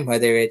time,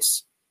 whether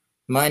it's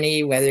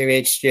money, whether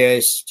it's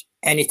just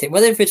anything,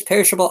 whether if it's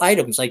perishable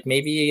items, like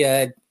maybe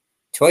a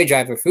toy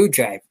drive or food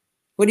drive.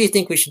 What do you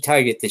think we should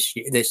target this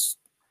year, this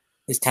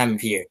time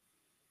of year?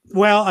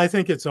 Well, I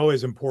think it's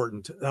always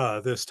important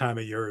this time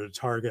of year to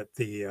target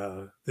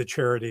the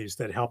charities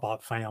that help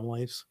out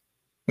families,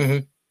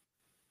 Mm-hmm.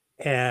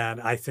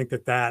 and I think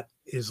that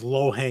is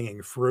low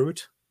hanging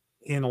fruit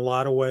in a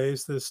lot of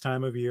ways this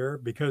time of year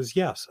because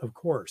yes, of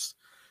course,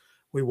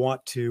 we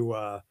want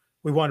to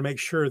make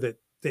sure that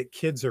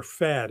kids are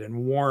fed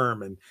and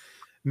warm and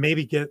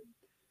maybe get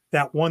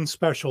that one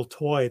special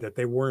toy that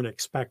they weren't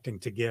expecting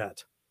to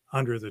get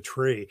under the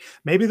tree.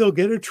 Maybe they'll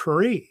get a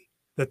tree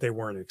that they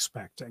weren't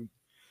expecting.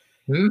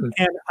 Mm.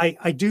 And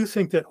I do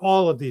think that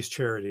all of these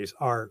charities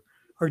are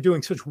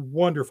doing such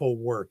wonderful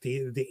work.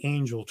 The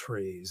angel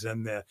trees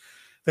and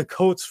the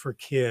coats for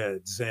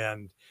kids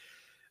and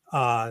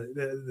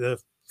the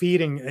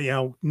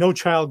feeding, no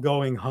child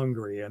going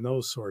hungry and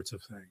those sorts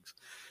of things.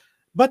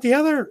 But the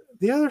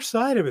other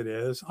side of it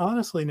is,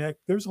 honestly, Nick,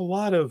 there's a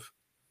lot of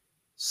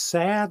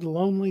sad,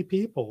 lonely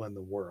people in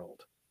the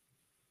world.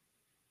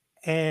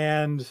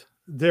 And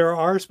there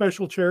are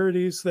special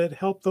charities that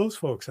help those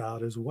folks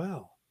out as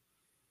well.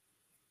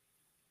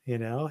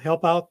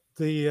 Help out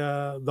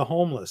the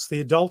homeless,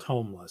 the adult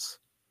homeless,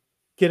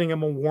 getting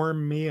them a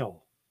warm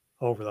meal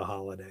over the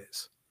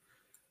holidays.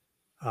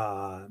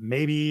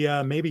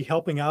 Maybe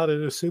helping out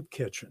at a soup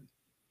kitchen,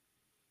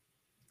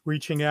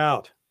 reaching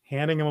out,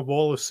 handing them a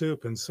bowl of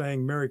soup and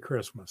saying, "Merry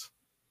Christmas.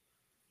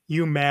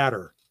 You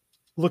matter."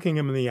 Looking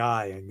them in the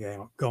eye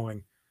and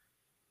going,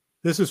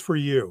 "This is for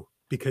you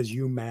because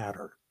you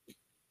matter."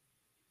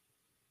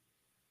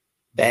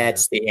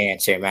 That's the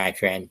answer, my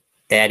friend.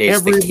 That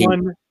is the key.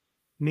 Everyone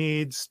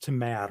needs to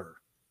matter.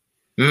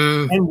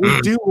 Mm. And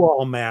we do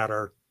all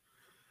matter.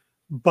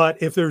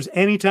 But if there's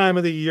any time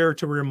of the year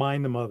to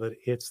remind them of it,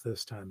 it's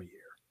this time of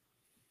year.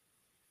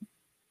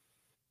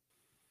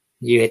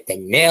 You hit the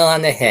nail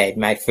on the head,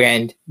 my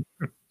friend.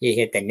 You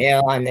hit the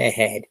nail on the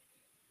head.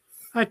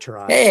 I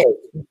try. Hey.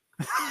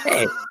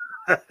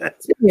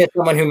 Speaking of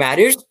someone who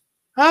matters.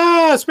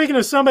 Speaking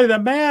of somebody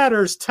that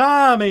matters,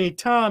 Tommy,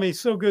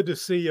 so good to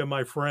see you,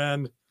 my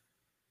friend.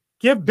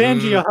 Give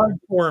Benji a hug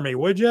for me,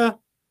 would you?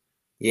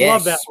 Yes.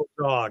 Love that little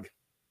dog.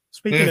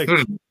 Speaking of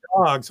cute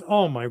dogs,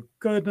 oh my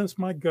goodness.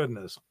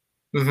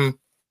 Mm-hmm.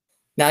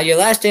 Now, your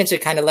last answer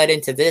kind of led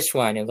into this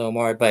one a little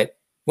more, but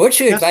what's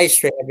your advice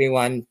for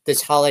everyone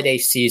this holiday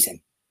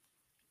season?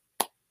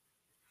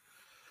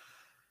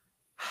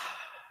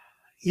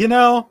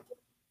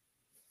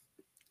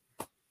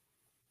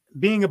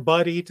 Being a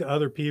buddy to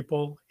other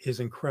people is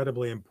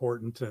incredibly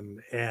important,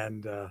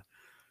 and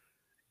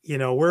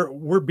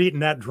we're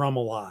beating that drum a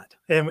lot,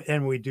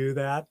 and we do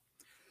that.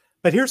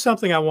 But here's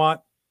something I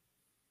want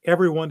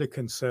everyone to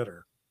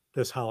consider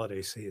this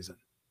holiday season,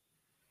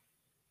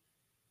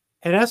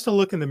 and that's to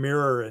look in the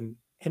mirror and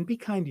be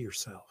kind to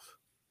yourself.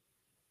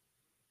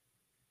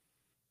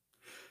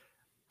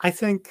 I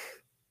think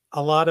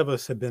a lot of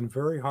us have been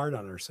very hard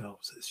on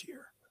ourselves this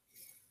year.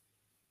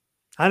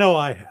 I know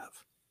I have.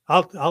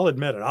 I'll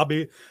admit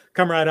it.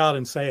 Come right out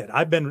and say it.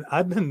 I've been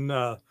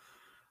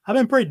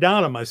pretty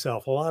down on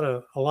myself a lot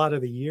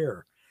of the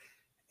year,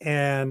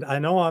 and I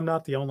know I'm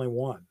not the only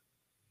one.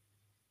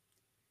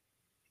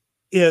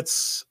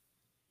 It's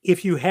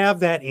if you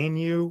have that in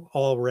you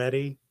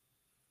already,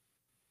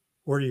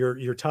 where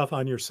you're tough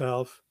on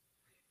yourself,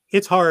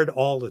 it's hard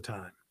all the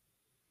time.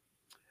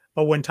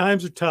 But when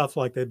times are tough,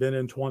 like they've been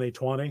in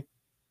 2020,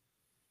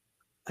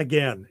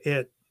 again,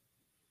 it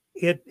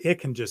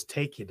can just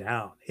take you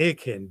down. It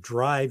can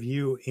drive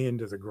you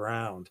into the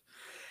ground.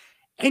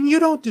 And you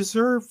don't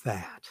deserve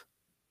that.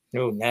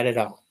 No, not at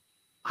all.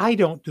 I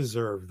don't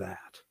deserve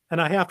that.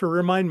 And I have to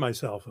remind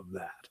myself of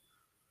that.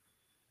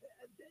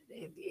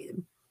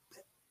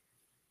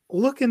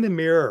 Look in the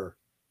mirror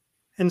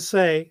and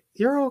say,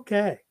 "You're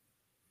okay."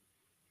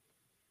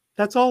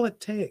 That's all it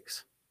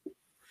takes.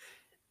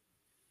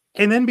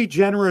 And then be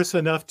generous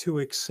enough to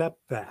accept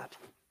that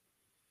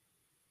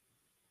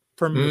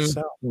from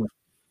yourself.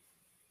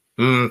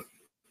 Let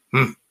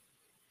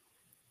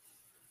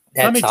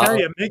me tell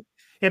you,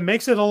 it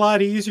makes it a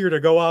lot easier to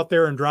go out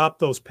there and drop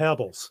those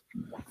pebbles.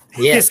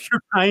 Yes. If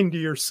you're kind to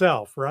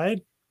yourself,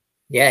 right?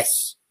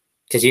 Yes.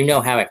 Because you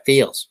know how it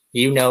feels.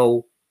 You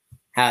know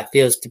how it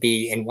feels to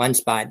be in one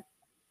spot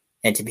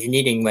and to be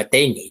needing what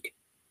they need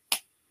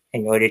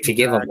in order to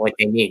give them what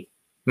they need.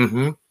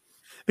 Mm-hmm.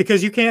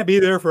 Because you can't be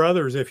there for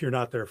others if you're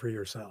not there for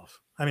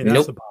yourself. I mean,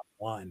 that's the bottom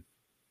line.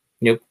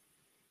 Nope.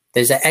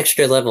 There's an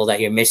extra level that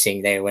you're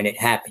missing there when it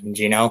happens,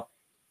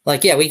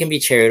 Like, yeah, we can be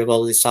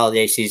charitable this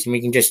holiday season. We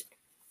can just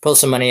pull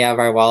some money out of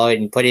our wallet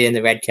and put it in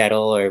the red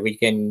kettle, or we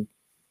can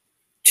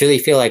truly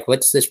feel like,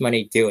 what's this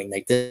money doing?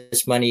 Like,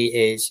 this money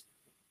is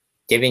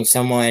giving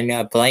someone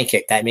a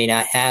blanket that may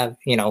not have,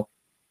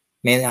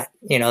 that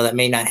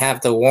may not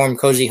have the warm,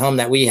 cozy home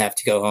that we have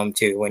to go home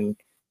to when,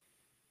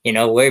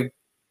 we're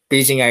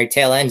freezing our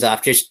tail ends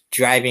off just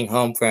driving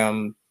home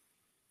from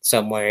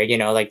somewhere,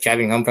 like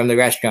driving home from the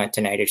restaurant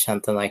tonight or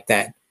something like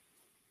that.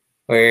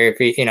 Or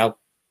if,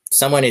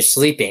 someone is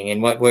sleeping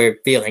in what we're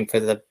feeling for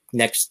the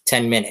next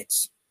 10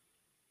 minutes.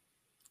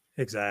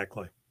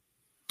 Exactly.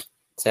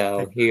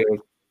 So you're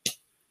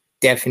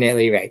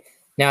definitely right.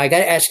 Now, I got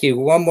to ask you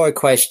one more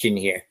question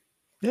here.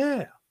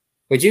 Yeah.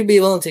 Would you be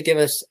willing to give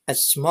us a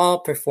small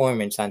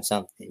performance on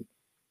something?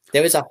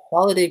 There was a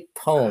holiday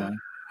poem.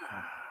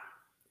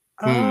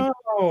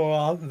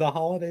 Oh, the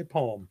holiday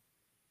poem.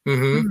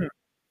 Mm-hmm.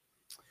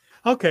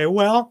 Okay,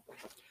 well,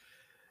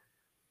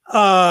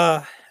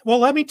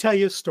 let me tell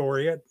you a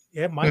story.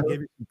 It might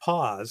give you some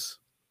pause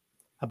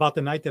about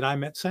the night that I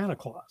met Santa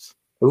Claus.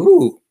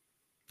 Ooh.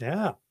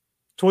 Yeah.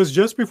 'Twas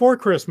just before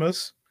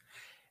Christmas,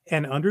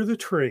 and under the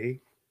tree,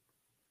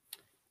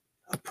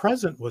 a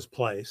present was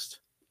placed,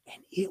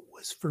 and it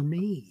was for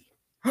me.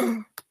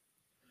 What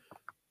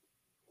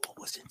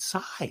was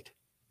inside?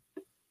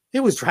 It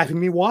was driving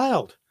me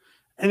wild.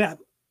 And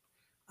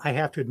I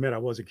have to admit, I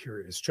was a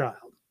curious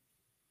child.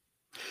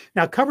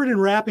 Now, covered in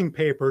wrapping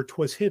paper,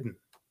 'twas hidden,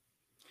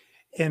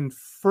 and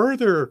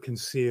further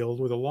concealed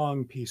with a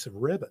long piece of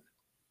ribbon.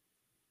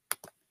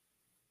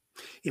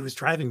 It was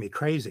driving me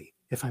crazy,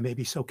 if I may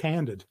be so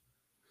candid.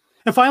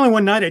 And finally,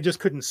 one night, I just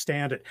couldn't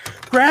stand it.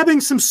 Grabbing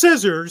some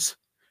scissors,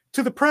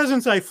 to the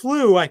presents I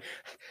flew. I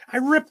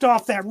ripped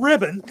off that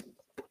ribbon.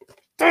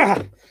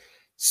 Ugh,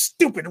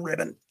 stupid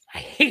ribbon. I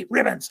hate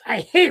ribbons.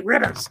 I hate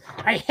ribbons.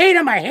 I hate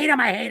them. I hate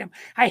them. I hate them.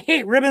 I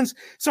hate ribbons.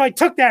 So I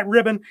took that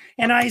ribbon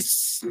and I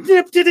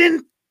snipped it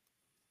in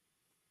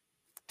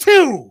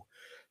two.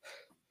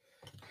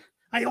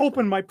 I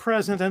opened my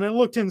present and I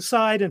looked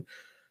inside and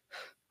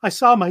I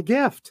saw my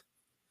gift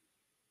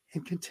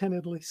and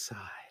contentedly sighed.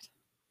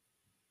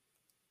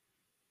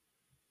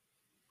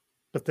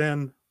 But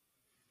then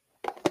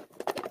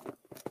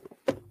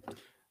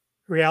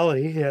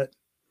reality hit.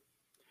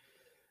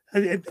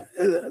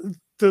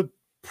 The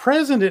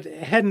present, it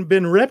hadn't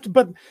been ripped,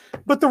 but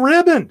the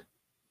ribbon,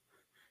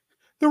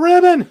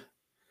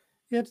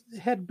 it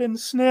had been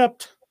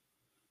snipped.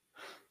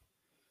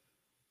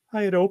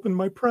 I had opened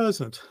my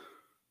present.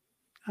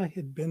 I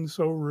had been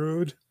so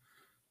rude.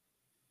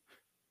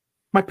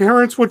 My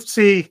parents would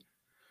see.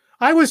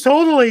 I was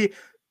totally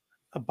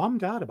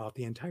bummed out about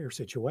the entire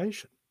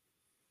situation.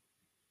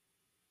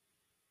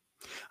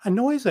 A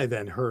noise I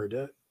then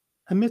heard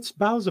amidst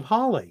boughs of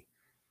holly.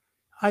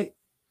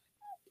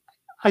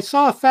 I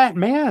saw a fat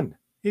man.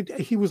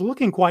 He was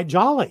looking quite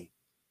jolly.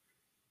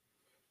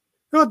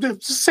 Oh,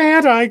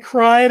 Santa, I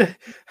cried.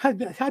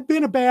 I've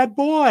been a bad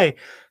boy.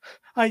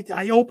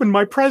 I opened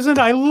my present.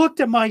 I looked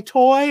at my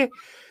toy.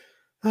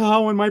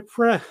 Oh, when my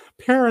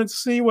parents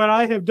see what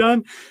I have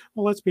done,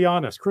 well, let's be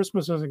honest,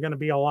 Christmas isn't going to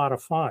be a lot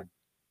of fun.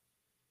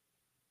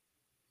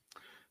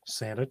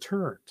 Santa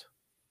turned,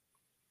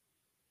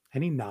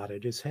 and he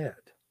nodded his head.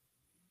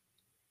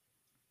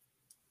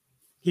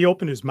 He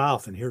opened his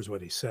mouth, and here's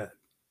what he said.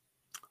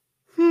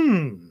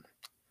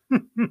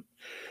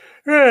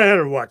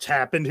 Well, what's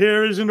happened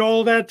here isn't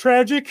all that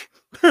tragic.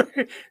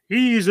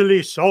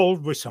 Easily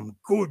solved with some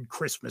good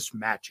Christmas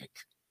magic.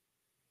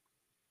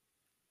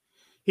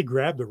 He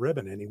grabbed the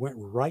ribbon and he went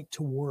right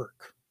to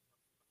work,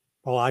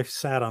 while I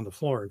sat on the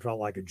floor and felt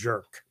like a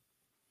jerk.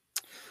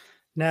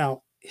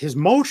 Now, his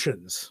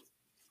motions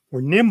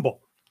were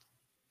nimble.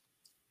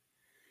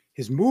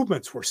 His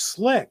movements were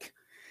slick.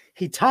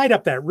 He tied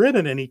up that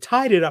ribbon and he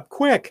tied it up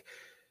quick.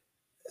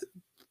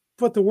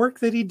 But the work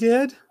that he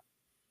did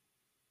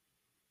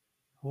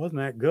wasn't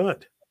that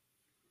good.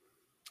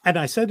 And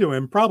I said to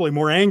him, probably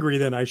more angry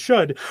than I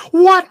should,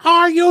 "What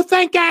are you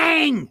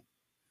thinking?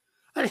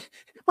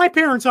 My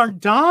parents aren't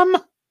dumb.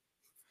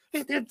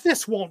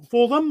 This won't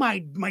fool them, my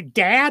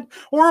dad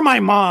or my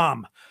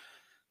mom."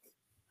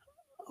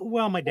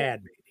 Well, my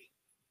dad,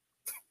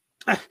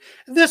 maybe.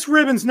 "This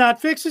ribbon's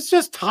not fixed. It's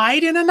just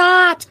tied in a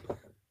knot."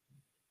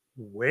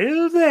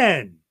 "Well,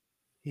 then,"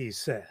 he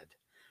said,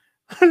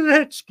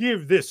 "let's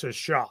give this a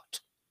shot.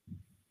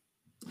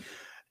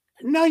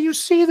 Now you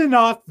see the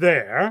knot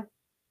there,"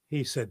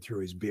 he said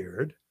through his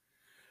beard.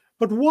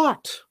 "But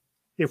what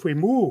if we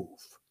move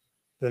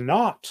the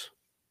knot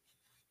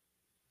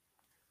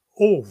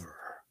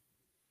over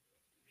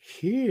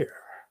here?"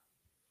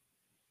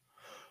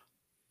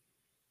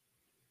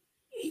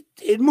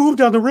 It moved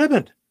on the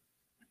ribbon.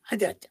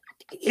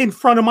 In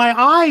front of my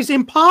eyes.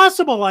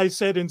 "Impossible," I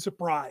said in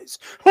surprise.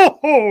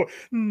 "Oh,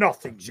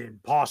 nothing's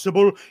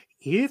impossible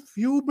if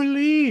you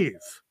believe,"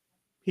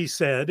 he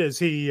said as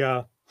he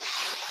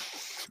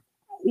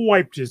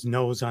wiped his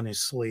nose on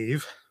his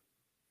sleeve.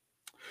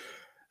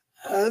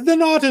 "The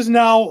knot is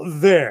now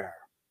there."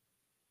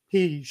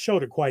 He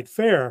showed it quite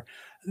fair.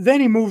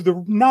 Then he moved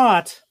the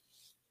knot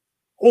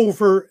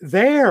over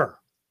there.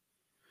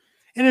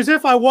 And as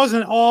if I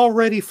wasn't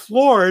already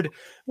floored,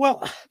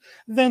 well,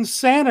 then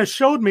Santa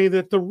showed me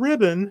that the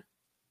ribbon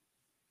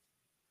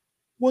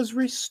was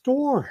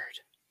restored.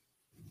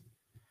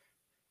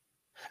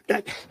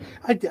 I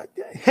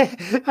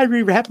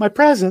rewrapped my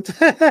present.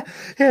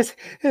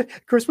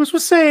 Christmas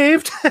was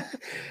saved.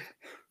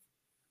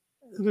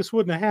 This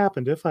wouldn't have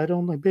happened if I'd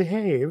only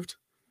behaved.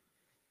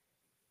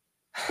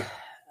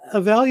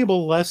 A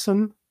valuable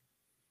lesson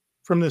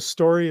from this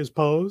story is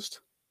posed.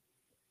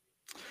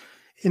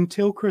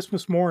 Until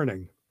Christmas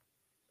morning,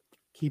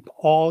 keep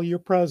all your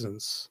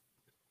presents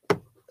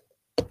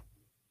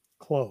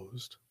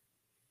closed.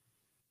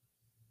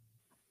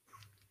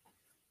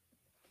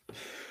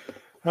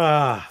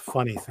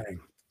 Funny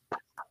thing.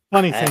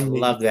 Funny thing. I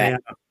love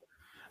that.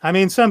 I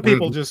mean, some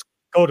people just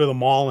go to the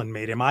mall and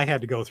meet him. I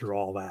had to go through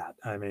all that.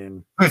 I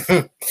mean,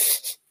 did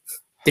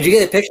you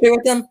get a picture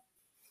with them?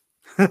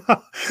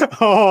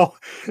 Oh,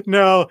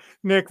 no,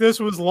 Nick, this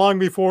was long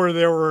before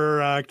there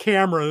were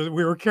cameras.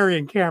 We were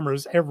carrying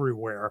cameras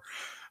everywhere.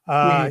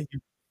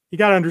 You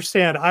got to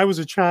understand, I was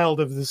a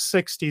child of the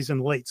 60s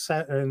and late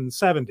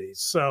 70s.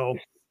 So,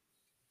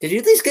 did you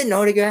at least get an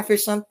autograph or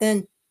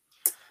something?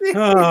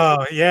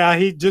 Oh, yeah,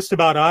 he just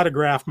about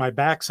autographed my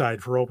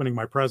backside for opening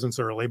my presents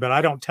early, but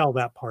I don't tell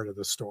that part of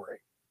the story.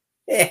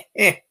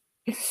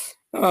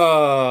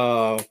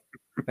 Oh,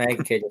 my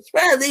goodness.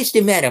 Well, at least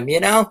you met him, you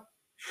know?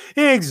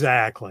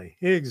 Exactly.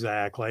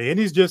 And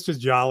he's just as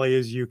jolly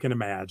as you can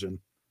imagine.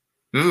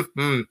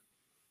 Mm-hmm.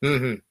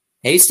 Mm-hmm.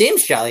 He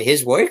seems jolly.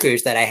 His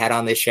workers that I had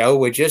on the show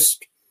were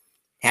just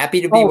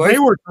happy to be working. They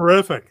were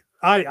terrific.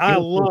 I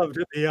loved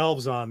the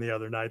elves on the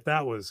other night.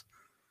 That was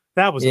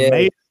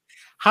amazing.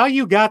 How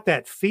you got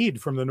that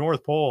feed from the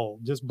North Pole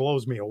just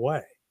blows me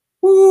away.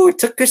 Ooh, it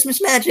took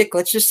Christmas magic.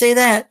 Let's just say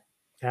that.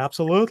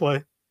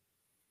 Absolutely.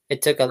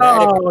 It took a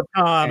lot of...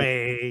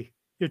 Tommy,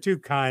 you're too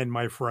kind,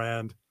 my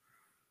friend.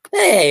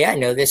 Hey, I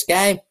know this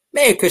guy.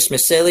 Merry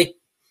Christmas, silly.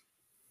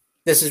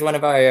 This is one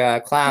of our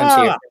clowns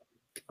here.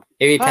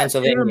 Erie,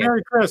 Pennsylvania. Peter,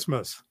 Merry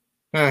Christmas.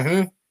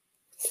 Mm-hmm.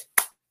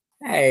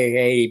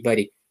 Hey,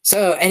 buddy.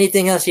 So,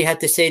 anything else you have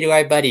to say to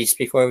our buddies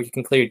before we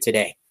conclude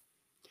today?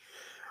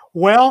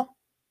 Well,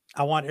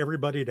 I want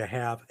everybody to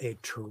have a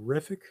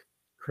terrific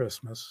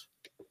Christmas,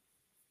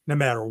 no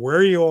matter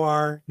where you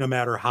are, no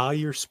matter how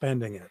you're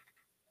spending it,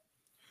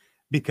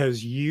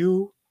 because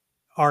you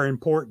are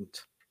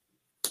important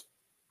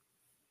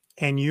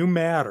and you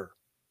matter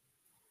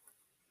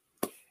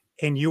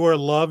and you are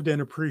loved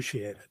and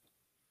appreciated.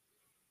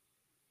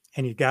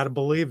 And you got to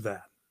believe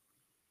that.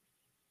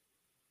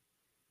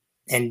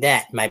 And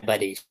that, my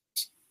buddies,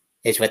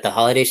 is what the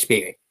holiday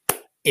spirit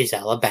is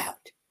all about.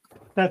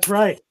 That's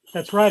right.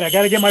 I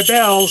got to get my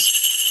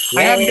bells.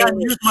 Yay. I haven't gotten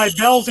to use my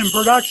bells in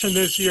production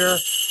this year,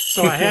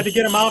 so I had to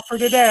get them out for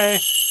today.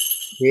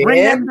 Yeah.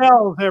 Ring them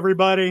bells,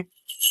 everybody.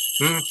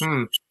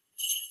 Mm-hmm.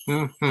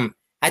 Mm-hmm.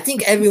 I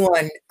think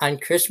everyone on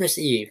Christmas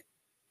Eve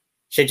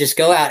should just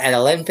go out at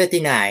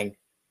 11:59.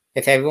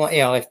 If everyone,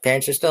 if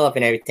parents are still up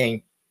and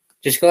everything,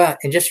 just go out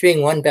and just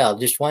ring one bell.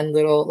 Just one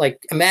little,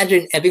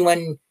 imagine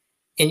everyone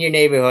in your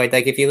neighborhood,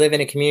 if you live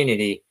in a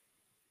community,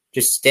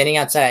 just standing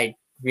outside,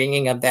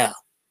 ringing a bell,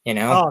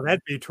 Oh,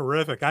 that'd be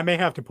terrific. I may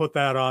have to put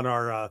that on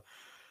our,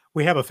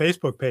 we have a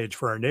Facebook page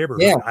for our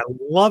neighborhood. Yeah. I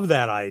love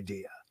that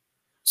idea.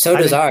 So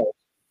does ours.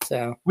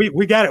 So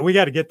we got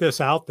to get this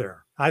out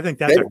there. I think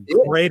that's a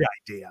great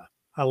idea.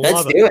 I love it.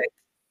 Let's do it.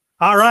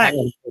 All right.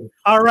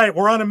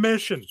 We're on a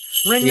mission.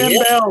 Ring them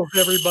bells,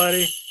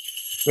 everybody.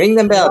 Ring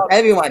them bells.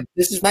 Everyone,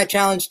 this is my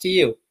challenge to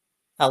you.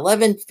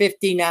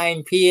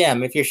 11:59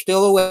 p.m. if you're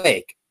still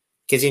awake,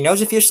 because he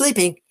knows if you're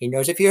sleeping. He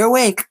knows if you're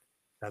awake.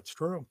 That's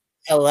true.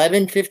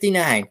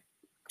 11:59.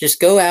 Just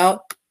go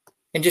out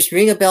and just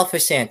ring a bell for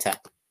Santa.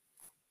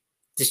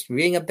 Just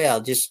ring a bell.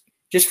 Just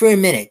for a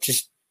minute.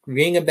 Just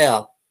ring a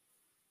bell.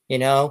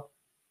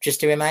 Just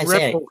to remind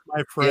Santa.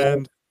 My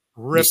friend.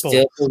 Ripples.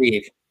 You still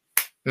believe.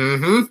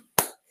 Mm-hmm.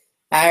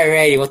 All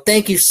righty. Well,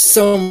 thank you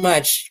so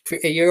much.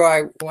 You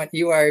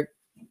are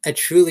a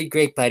truly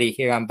great buddy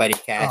here on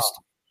BuddyCast.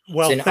 Oh,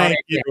 well, thank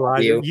you.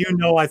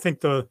 I think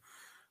the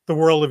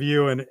world of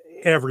you and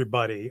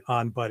everybody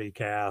on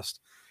BuddyCast.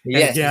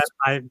 Yes. And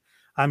again,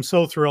 I'm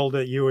so thrilled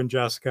that you and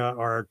Jessica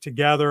are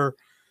together,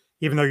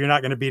 even though you're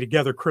not going to be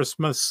together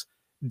Christmas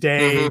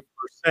Day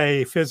per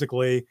se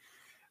physically.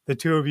 The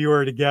two of you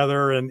are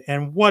together,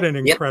 and what an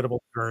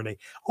incredible journey.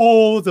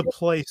 Oh, the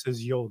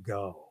places you'll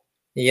go.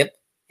 Yep.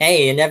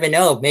 Hey, you never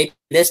know. Maybe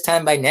this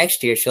time by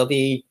next year, she'll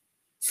be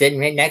sitting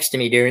right next to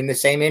me during the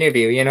same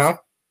interview,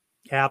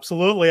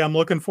 Absolutely. I'm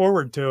looking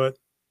forward to it.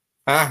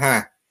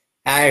 Uh-huh.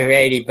 All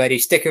righty, buddy.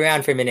 Stick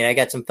around for a minute. I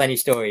got some funny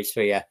stories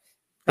for you.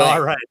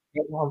 All right.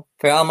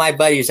 For all my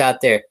buddies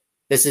out there,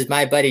 this is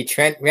my buddy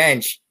Trent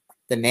Wrench,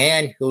 the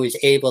man who is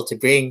able to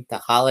bring the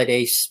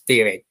holiday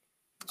spirit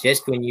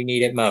just when you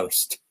need it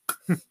most.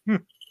 So,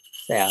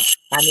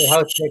 I'm your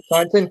host, Nick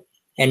Thornton.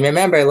 And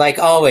remember, like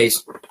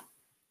always,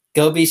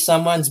 go be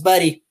someone's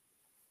buddy.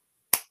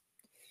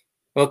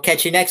 We'll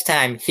catch you next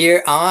time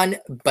here on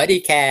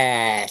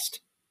BuddyCast.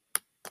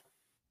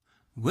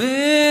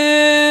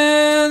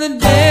 Well, the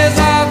days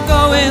are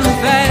going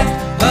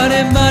fast,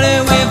 buddy,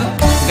 we've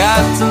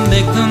got to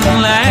make them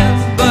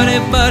last, buddy,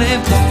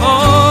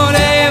 before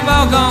they've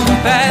all gone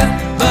past,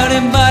 buddy,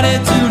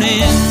 tune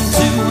in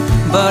to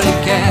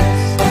BuddyCast.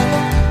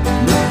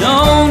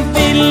 Don't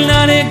be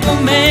nutty, go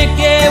make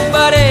it,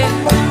 buddy,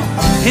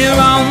 here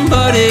on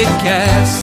BuddyCast.